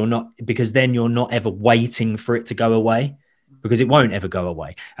 because then you're not ever waiting for it to go away, because it won't ever go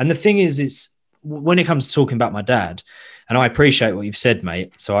away. And the thing is when it comes to talking about my dad, and I appreciate what you've said,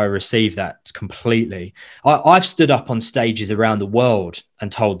 mate, so I receive that completely. I've stood up on stages around the world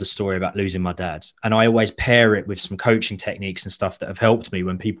and told the story about losing my dad. And I always pair it with some coaching techniques and stuff that have helped me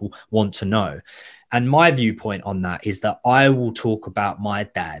when people want to know. And my viewpoint on that is that I will talk about my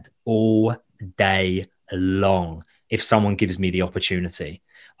dad all day long if someone gives me the opportunity.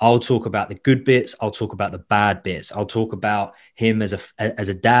 I'll talk about the good bits. I'll talk about the bad bits. I'll talk about him as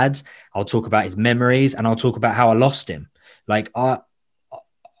a dad. I'll talk about his memories, and I'll talk about how I lost him. Like I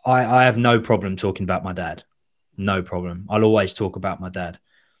have no problem talking about my dad. No problem. I'll always talk about my dad.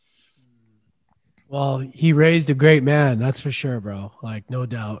 Well, he raised a great man. That's for sure, bro. Like, no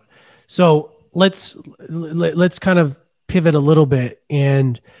doubt. So let's kind of pivot a little bit.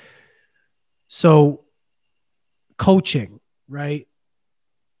 And so coaching, right?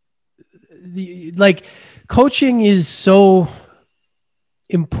 Like coaching is so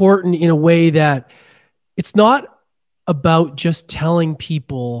important in a way that it's not about just telling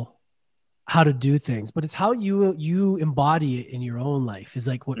people how to do things, but it's how you embody it in your own life, is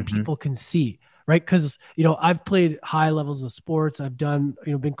like what people can see, right? Because, you know, I've played high levels of sports. I've done,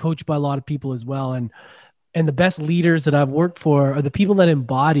 you know, been coached by a lot of people as well. And the best leaders that I've worked for are the people that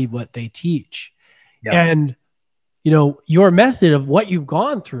embody what they teach. Yeah. And, you know, your method of what you've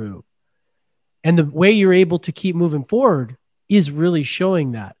gone through and the way you're able to keep moving forward is really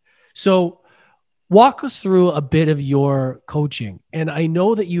showing that. So walk us through a bit of your coaching. And I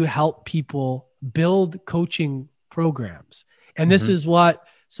know that you help people build coaching programs. And this is what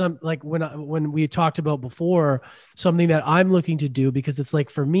when we talked about before, something that I'm looking to do, because it's like,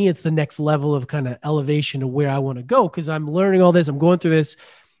 for me, it's the next level of kind of elevation to where I want to go. Cause I'm learning all this, I'm going through this,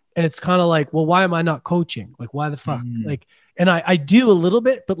 and it's kind of like, well, why am I not coaching? Like, why the fuck? Like, and I do a little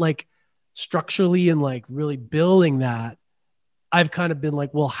bit, but like structurally and like really building that, I've kind of been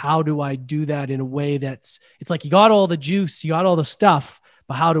like, well, how do I do that in a way it's like, you got all the juice, you got all the stuff,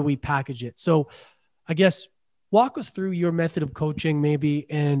 but how do we package it? So I guess walk us through your method of coaching maybe,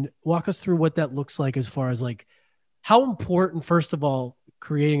 and walk us through what that looks like as far as like how important, first of all,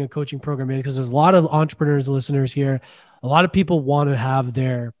 creating a coaching program is, because there's a lot of entrepreneurs, listeners here. A lot of people want to have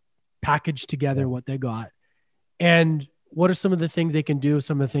their package together, what they got. And what are some of the things they can do,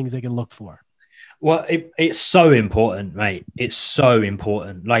 some of the things they can look for? Well, it's so important, mate. It's so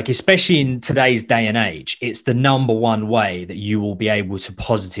important. Like, especially in today's day and age, it's the number one way that you will be able to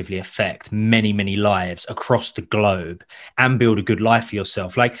positively affect many, many lives across the globe and build a good life for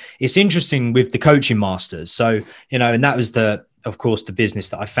yourself. Like, it's interesting with the coaching masters. So, and that was of course, the business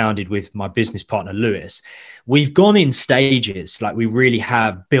that I founded with my business partner, Lewis. We've gone in stages, like we really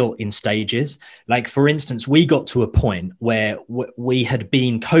have built in stages. Like, for instance, we got to a point where we had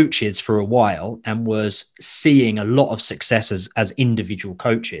been coaches for a while and was seeing a lot of success as individual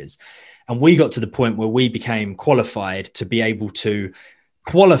coaches. And we got to the point where we became qualified to be able to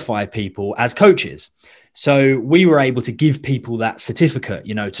qualify people as coaches. So we were able to give people that certificate,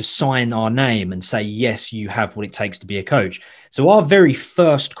 to sign our name and say, yes, you have what it takes to be a coach. So our very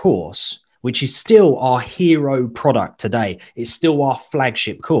first course, which is still our hero product today, it's still our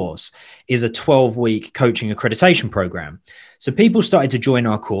flagship course, is a 12-week coaching accreditation program. So people started to join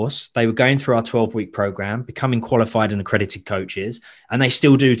our course. They were going through our 12-week program, becoming qualified and accredited coaches, and they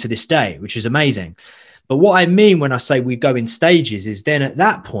still do to this day, which is amazing. But what I mean when I say we go in stages is then at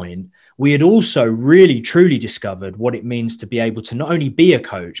that point, we had also really, truly discovered what it means to be able to not only be a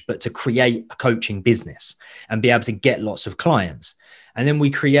coach, but to create a coaching business and be able to get lots of clients. And then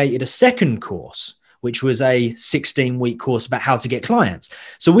we created a second course, which was a 16-week course about how to get clients.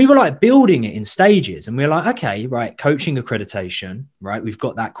 So we were like building it in stages, and we were like, okay, right, coaching accreditation, right? We've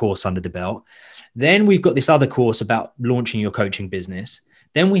got that course under the belt. Then we've got this other course about launching your coaching business.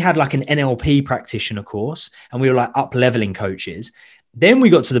 Then we had like an NLP practitioner course, and we were like up-leveling coaches. Then we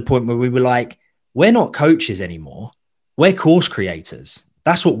got to the point where we were like, we're not coaches anymore. We're course creators.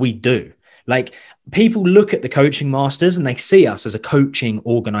 That's what we do. Like, people look at the coaching masters and they see us as a coaching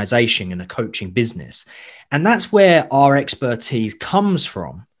organization and a coaching business. And that's where our expertise comes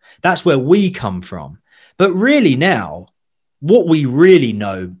from. That's where we come from. But really now, what we really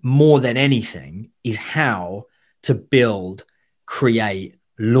know more than anything is how to build, create,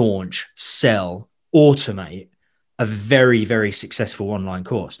 launch, sell, automate a very, very successful online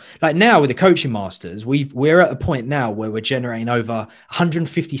course. Like now with the coaching masters, we're at a point now where we're generating over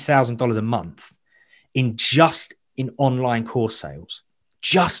 $150,000 a month in online course sales,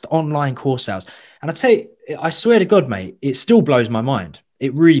 just online course sales. And I tell you, I swear to God, mate, it still blows my mind.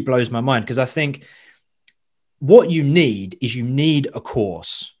 It really blows my mind, because I think what you need is a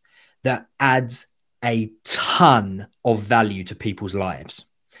course that adds a ton of value to people's lives.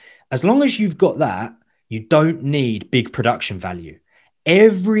 As long as you've got that, you don't need big production value.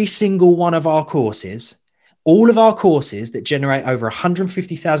 Every single one of our courses, all of our courses that generate over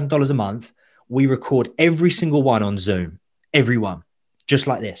 $150,000 a month, we record every single one on Zoom, every one, just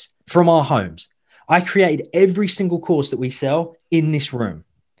like this, from our homes. I created every single course that we sell in this room.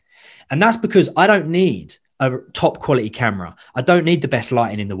 And that's because I don't need a top quality camera. I don't need the best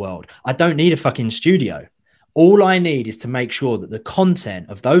lighting in the world. I don't need a fucking studio. All I need is to make sure that the content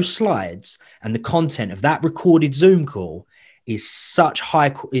of those slides and the content of that recorded Zoom call is so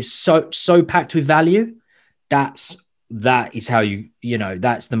packed with value. That is how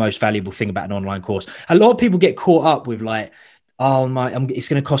that's the most valuable thing about an online course. A lot of people get caught up with like, it's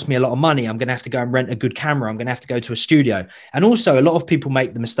going to cost me a lot of money. I'm going to have to go and rent a good camera. I'm going to have to go to a studio. And also a lot of people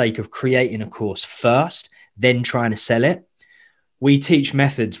make the mistake of creating a course first, then trying to sell it. We teach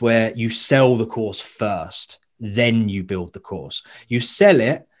methods where you sell the course first, then you build the course. You sell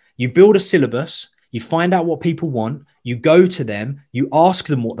it, you build a syllabus, you find out what people want, you go to them, you ask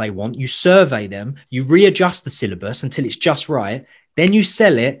them what they want, you survey them, you readjust the syllabus until it's just right, then you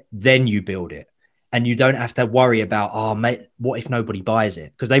sell it, then you build it. And you don't have to worry about, mate, what if nobody buys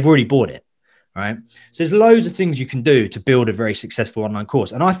it? Because they've already bought it. Right. So there's loads of things you can do to build a very successful online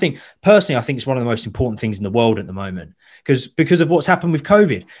course. And I think it's one of the most important things in the world at the moment, because of what's happened with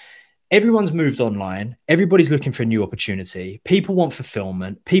COVID. Everyone's moved online. Everybody's looking for a new opportunity. People want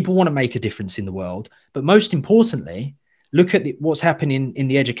fulfillment. People want to make a difference in the world. But most importantly, look at what's happening in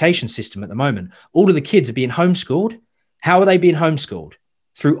the education system at the moment. All of the kids are being homeschooled. How are they being homeschooled?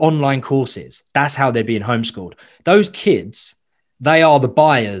 Through online courses. That's how they're being homeschooled. Those kids, they are the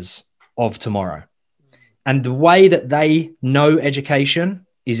buyers of tomorrow. And the way that they know education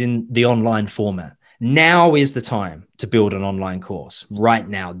is in the online format. Now is the time to build an online course. Right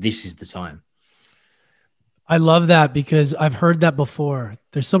now, this is the time. I love that, because I've heard that before.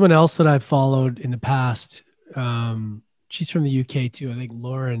 There's someone else that I've followed in the past. She's from the UK too. I think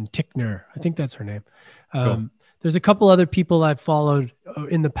Lauren Tickner. I think that's her name. Cool. There's a couple other people I've followed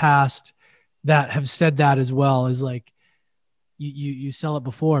in the past that have said that as well, is like, you sell it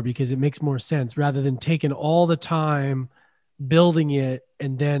before, because it makes more sense rather than taking all the time building it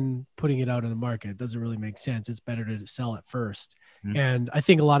and then putting it out in the market. It doesn't really make sense. It's better to sell it first. And I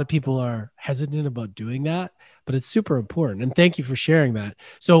think a lot of people are hesitant about doing that, but it's super important. And thank you for sharing that.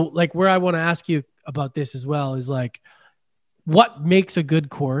 So like where I want to ask you about this as well is like, what makes a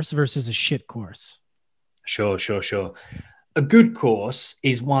good course versus a shit course? Sure. A good course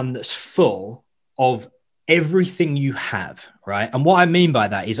is one that's full of everything you have, right? And what I mean by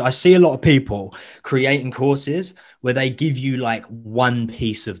that is I see a lot of people creating courses where they give you like one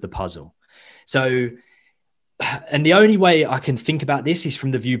piece of the puzzle. So, and the only way I can think about this is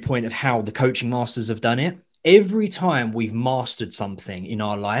from the viewpoint of how the coaching masters have done it. Every time we've mastered something in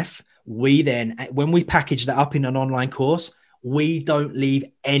our life, we then, when we package that up in an online course, we don't leave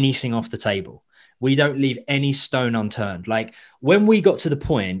anything off the table. We don't leave any stone unturned. Like when we got to the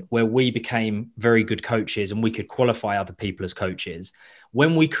point where we became very good coaches and we could qualify other people as coaches,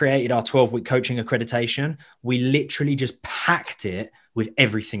 when we created our 12-week coaching accreditation, we literally just packed it with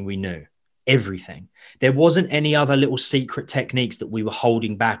everything we knew. Everything. There wasn't any other little secret techniques that we were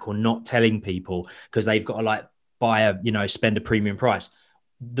holding back or not telling people because they've got to like buy a, spend a premium price.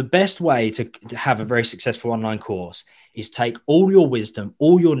 The best way to have a very successful online course is take all your wisdom,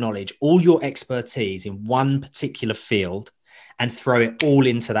 all your knowledge, all your expertise in one particular field and throw it all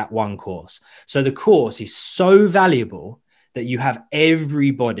into that one course. So the course is so valuable that you have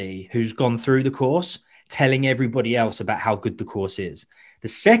everybody who's gone through the course telling everybody else about how good the course is. The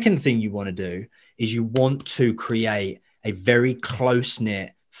second thing you want to do is you want to create a very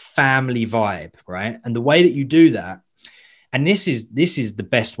close-knit family vibe, right? And the way that you do that, and this is the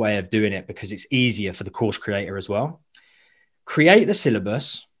best way of doing it because it's easier for the course creator as well. Create the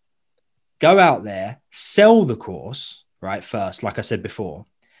syllabus, go out there, sell the course, right? First, like I said before.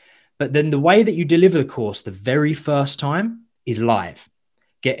 But then the way that you deliver the course the very first time is live.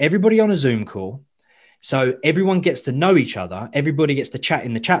 Get everybody on a Zoom call. So everyone gets to know each other. Everybody gets to chat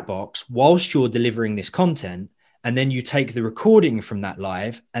in the chat box whilst you're delivering this content. And then you take the recording from that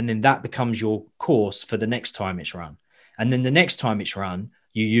live, and then that becomes your course for the next time it's run. And then the next time it's run,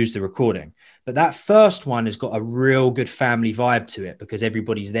 you use the recording. But that first one has got a real good family vibe to it because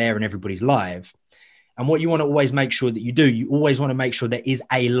everybody's there and everybody's live. And what you want to always make sure that you always want to make sure there is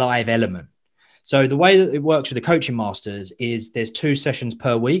a live element. So the way that it works with the coaching masters is there's 2 sessions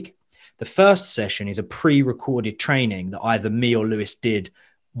per week. The first session is a pre-recorded training that either me or Lewis did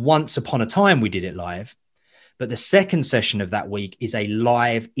once upon a time. We did it live. But the second session of that week is a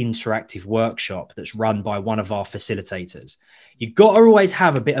live interactive workshop that's run by one of our facilitators. You've got to always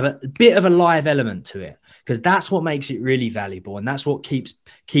have a bit of a live element to it because that's what makes it really valuable. And that's what keep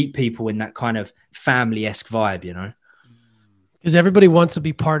people in that kind of family-esque vibe, Because everybody wants to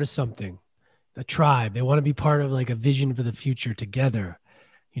be part of something, a tribe. They want to be part of like a vision for the future together.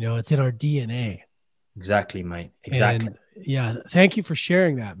 It's in our DNA. Exactly, mate. Exactly. And yeah. Thank you for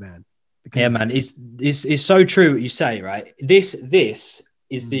sharing that, man. Yeah, man. It's so true what you say, right? This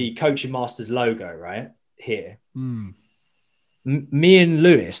is the Coaching Masters logo right here. Me and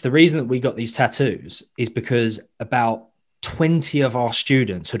Lewis, the reason that we got these tattoos is because about 20 of our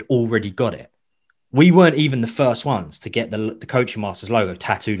students had already got it. We weren't even the first ones to get the Coaching Masters logo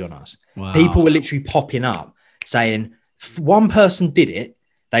tattooed on us. Wow. People were literally popping up saying, one person did it.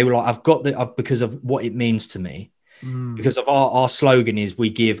 They were like, I've got because of what it means to me. Because of our slogan is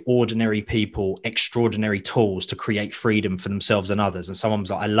we give ordinary people extraordinary tools to create freedom for themselves and others. And someone was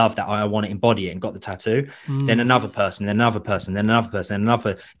like, I love that. I want to embody it and got the tattoo. Then another person, then another person, then another person, then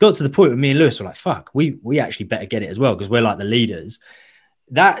another. Got to the point where me and Lewis were like, fuck, we actually better get it as well because we're like the leaders.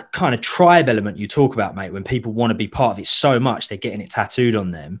 That kind of tribe element you talk about, mate, when people want to be part of it so much, they're getting it tattooed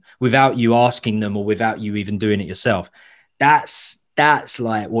on them without you asking them or without you even doing it yourself. That's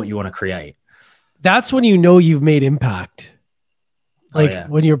like what you want to create. That's when you've made impact. Like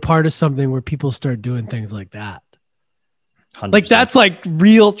when you're part of something where people start doing things like that. 100%. Like that's like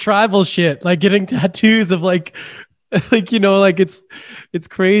real tribal shit. Like getting tattoos of like it's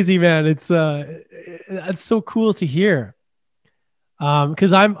crazy, man. It's so cool to hear.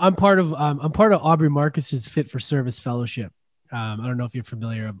 Because I'm part of Aubrey Marcus's Fit for Service Fellowship. I don't know if you're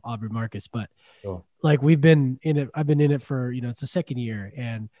familiar with Aubrey Marcus, but sure. Like we've been in it. I've been in it for it's the second year,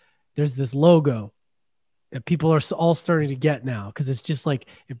 and there's this logo that people are all starting to get now because it's just like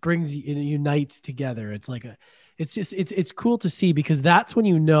it unites together. It's like it's cool to see because that's when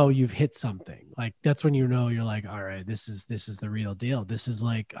you've hit something. Like that's when you're like, all right, this is the real deal. This is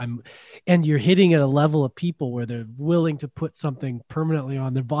like and you're hitting at a level of people where they're willing to put something permanently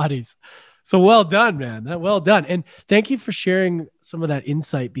on their bodies. So well done, man. Well done. And thank you for sharing some of that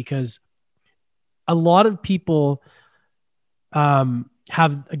insight because a lot of people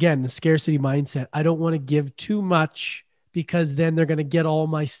have, again, the scarcity mindset. I don't want to give too much because then they're going to get all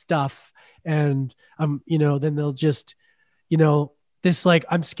my stuff. And then they'll just, this like,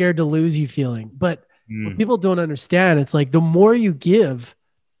 I'm scared to lose you feeling. But what people don't understand, it's like the more you give,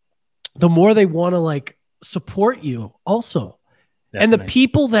 the more they want to like support you also. Definitely. And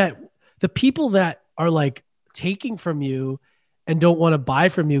the people that are like taking from you and don't want to buy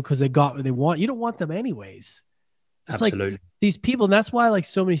from you because they got what they want, you don't want them anyways. It's absolutely. Like these people, and that's why like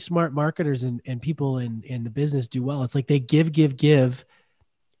so many smart marketers and people in the business do well. It's like they give.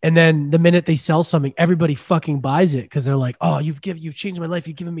 And then the minute they sell something, everybody fucking buys it because they're like, oh, you've changed my life.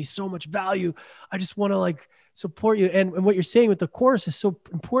 You've given me so much value. I just want to like support you. And what you're saying with the course is so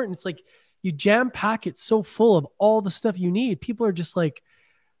important. It's like you jam pack it so full of all the stuff you need. People are just like,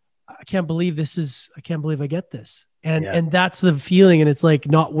 I can't believe I get this. And that's the feeling. And it's like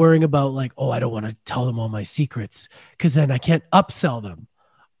not worrying about like, oh, I don't want to tell them all my secrets because then I can't upsell them.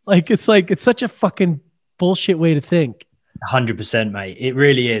 It's such a fucking bullshit way to think. 100%, mate. It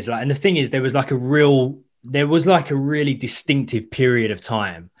really is. Like, and the thing is, there was like a really distinctive period of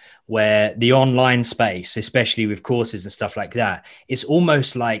time where the online space, especially with courses and stuff like that, it's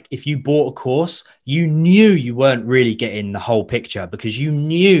almost like if you bought a course, you knew you weren't really getting the whole picture because you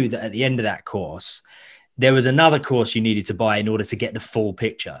knew that at the end of that course, there was another course you needed to buy in order to get the full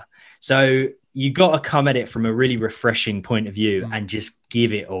picture. So you got to come at it from a really refreshing point of view and just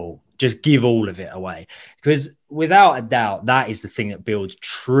give it all. Just give all of it away, because without a doubt, that is the thing that builds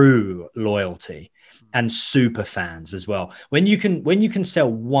true loyalty and super fans as well. When you can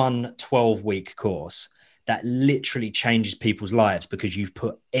sell one 12-week course that literally changes people's lives because you've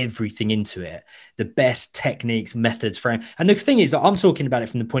put everything into it, the best techniques, methods, frame. And the thing is, I'm talking about it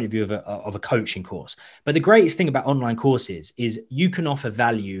from the point of view of a coaching course. But the greatest thing about online courses is you can offer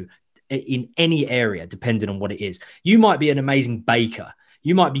value in any area, depending on what it is. You might be an amazing baker.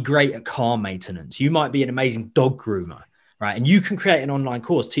 You might be great at car maintenance. You might be an amazing dog groomer, right? And you can create an online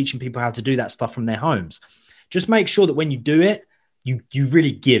course teaching people how to do that stuff from their homes. Just make sure that when you do it, you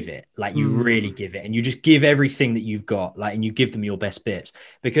really give it, like you really give it, and you just give everything that you've got, like, and you give them your best bits,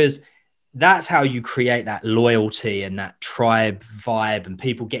 because that's how you create that loyalty and that tribe vibe, and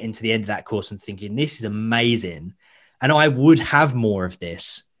people get into the end of that course and thinking, this is amazing, and I would have more of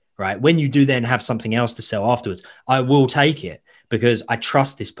this, right? When you do then have something else to sell afterwards, I will take it because I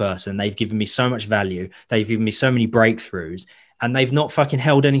trust this person. They've given me so much value. They've given me so many breakthroughs, and they've not fucking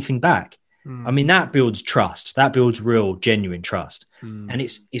held anything back. I mean, that builds trust. That builds real, genuine trust. And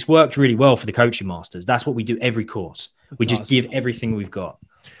it's worked really well for the Coaching Masters. That's what we do every course. We just give everything we've got.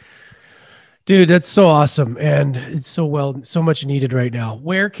 Dude, that's so awesome. And it's so much needed right now.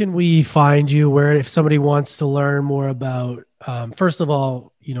 Where can we find you? Where, if somebody wants to learn more about, first of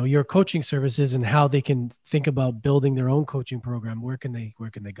all, your coaching services and how they can think about building their own coaching program, where can they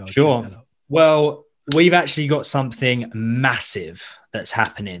go? Sure. Well, we've actually got something massive that's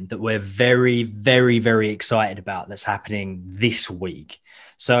happening that we're very, very, very excited about, that's happening this week.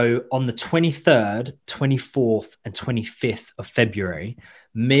 So on the 23rd, 24th, and 25th of February,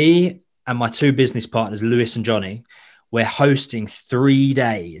 me and my two business partners, Lewis and Johnny, we're hosting 3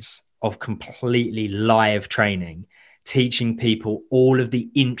 days of completely live training, teaching people all of the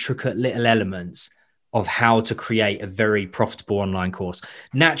intricate little elements of how to create a very profitable online course.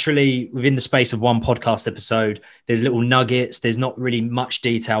 Naturally, within the space of one podcast episode, there's little nuggets. There's not really much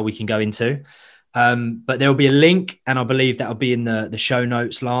detail we can go into, but there'll be a link, and I believe that'll be in the show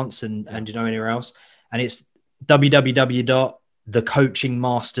notes, Lance, and anywhere else. And it's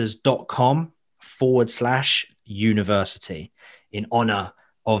www.thecoachingmasters.com/university in honor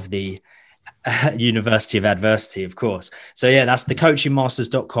of the University of Adversity, of course. So yeah, that's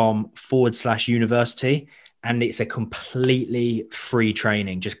thecoachingmasters.com/university. And it's a completely free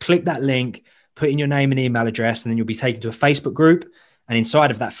training. Just click that link, put in your name and email address, and then you'll be taken to a Facebook group. And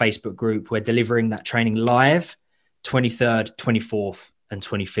inside of that Facebook group, we're delivering that training live 23rd, 24th, and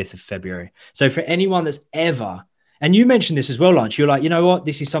 25th of February. So for anyone that's ever, and you mentioned this as well, Lance, you're like, you know what,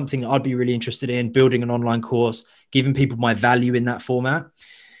 this is something I'd be really interested in, building an online course, giving people my value in that format.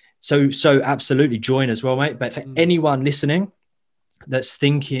 So absolutely join as well, mate. But for anyone listening that's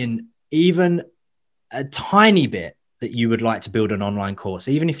thinking even a tiny bit that you would like to build an online course,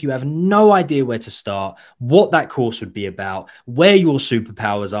 even if you have no idea where to start, what that course would be about, where your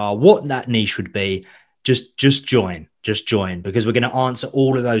superpowers are, what that niche would be, just join, because we're going to answer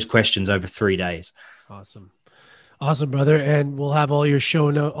all of those questions over 3 days. Awesome, brother. And we'll have all your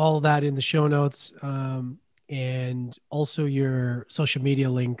all of that in the show notes. And also your social media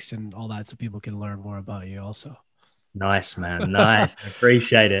links and all that, so people can learn more about you also. Nice, man. Nice. I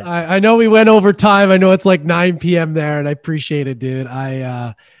appreciate it. I know we went over time. I know it's like 9 p.m. there, and I appreciate it, dude.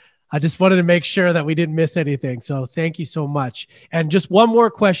 I I just wanted to make sure that we didn't miss anything. So thank you so much. And just one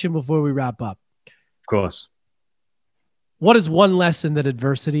more question before we wrap up. Of course. What is one lesson that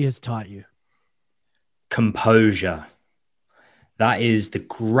adversity has taught you? Composure. That is the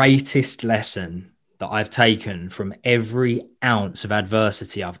greatest lesson that I've taken from every ounce of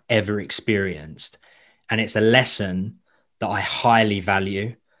adversity I've ever experienced. And it's a lesson that I highly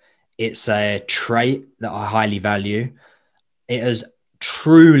value. It's a trait that I highly value. It has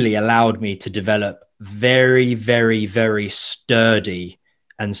truly allowed me to develop very, very, very sturdy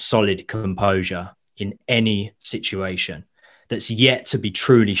and solid composure in any situation that's yet to be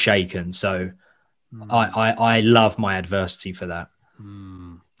truly shaken. So I love my adversity for that.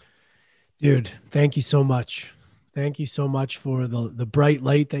 Dude, thank you so much. Thank you so much for the bright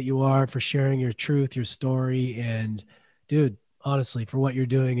light that you are, for sharing your truth, your story. And dude, honestly, for what you're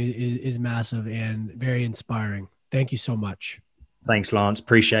doing is massive and very inspiring. Thank you so much. Thanks, Lance.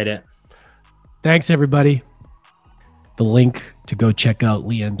 Appreciate it. Thanks, everybody. The link to go check out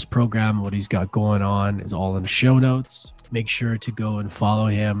Liam's program, what he's got going on, is all in the show notes. Make sure to go and follow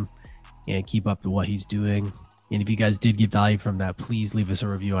him and keep up to what he's doing. And if you guys did get value from that, please leave us a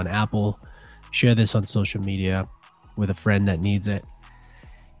review on Apple. Share this on social media with a friend that needs it.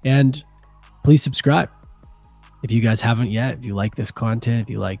 And please subscribe. If you guys haven't yet, if you like this content, if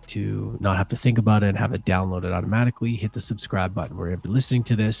you like to not have to think about it and have it downloaded automatically, hit the subscribe button wherever you're listening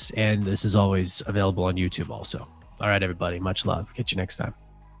to this. And this is always available on YouTube also. All right, everybody. Much love. Catch you next time.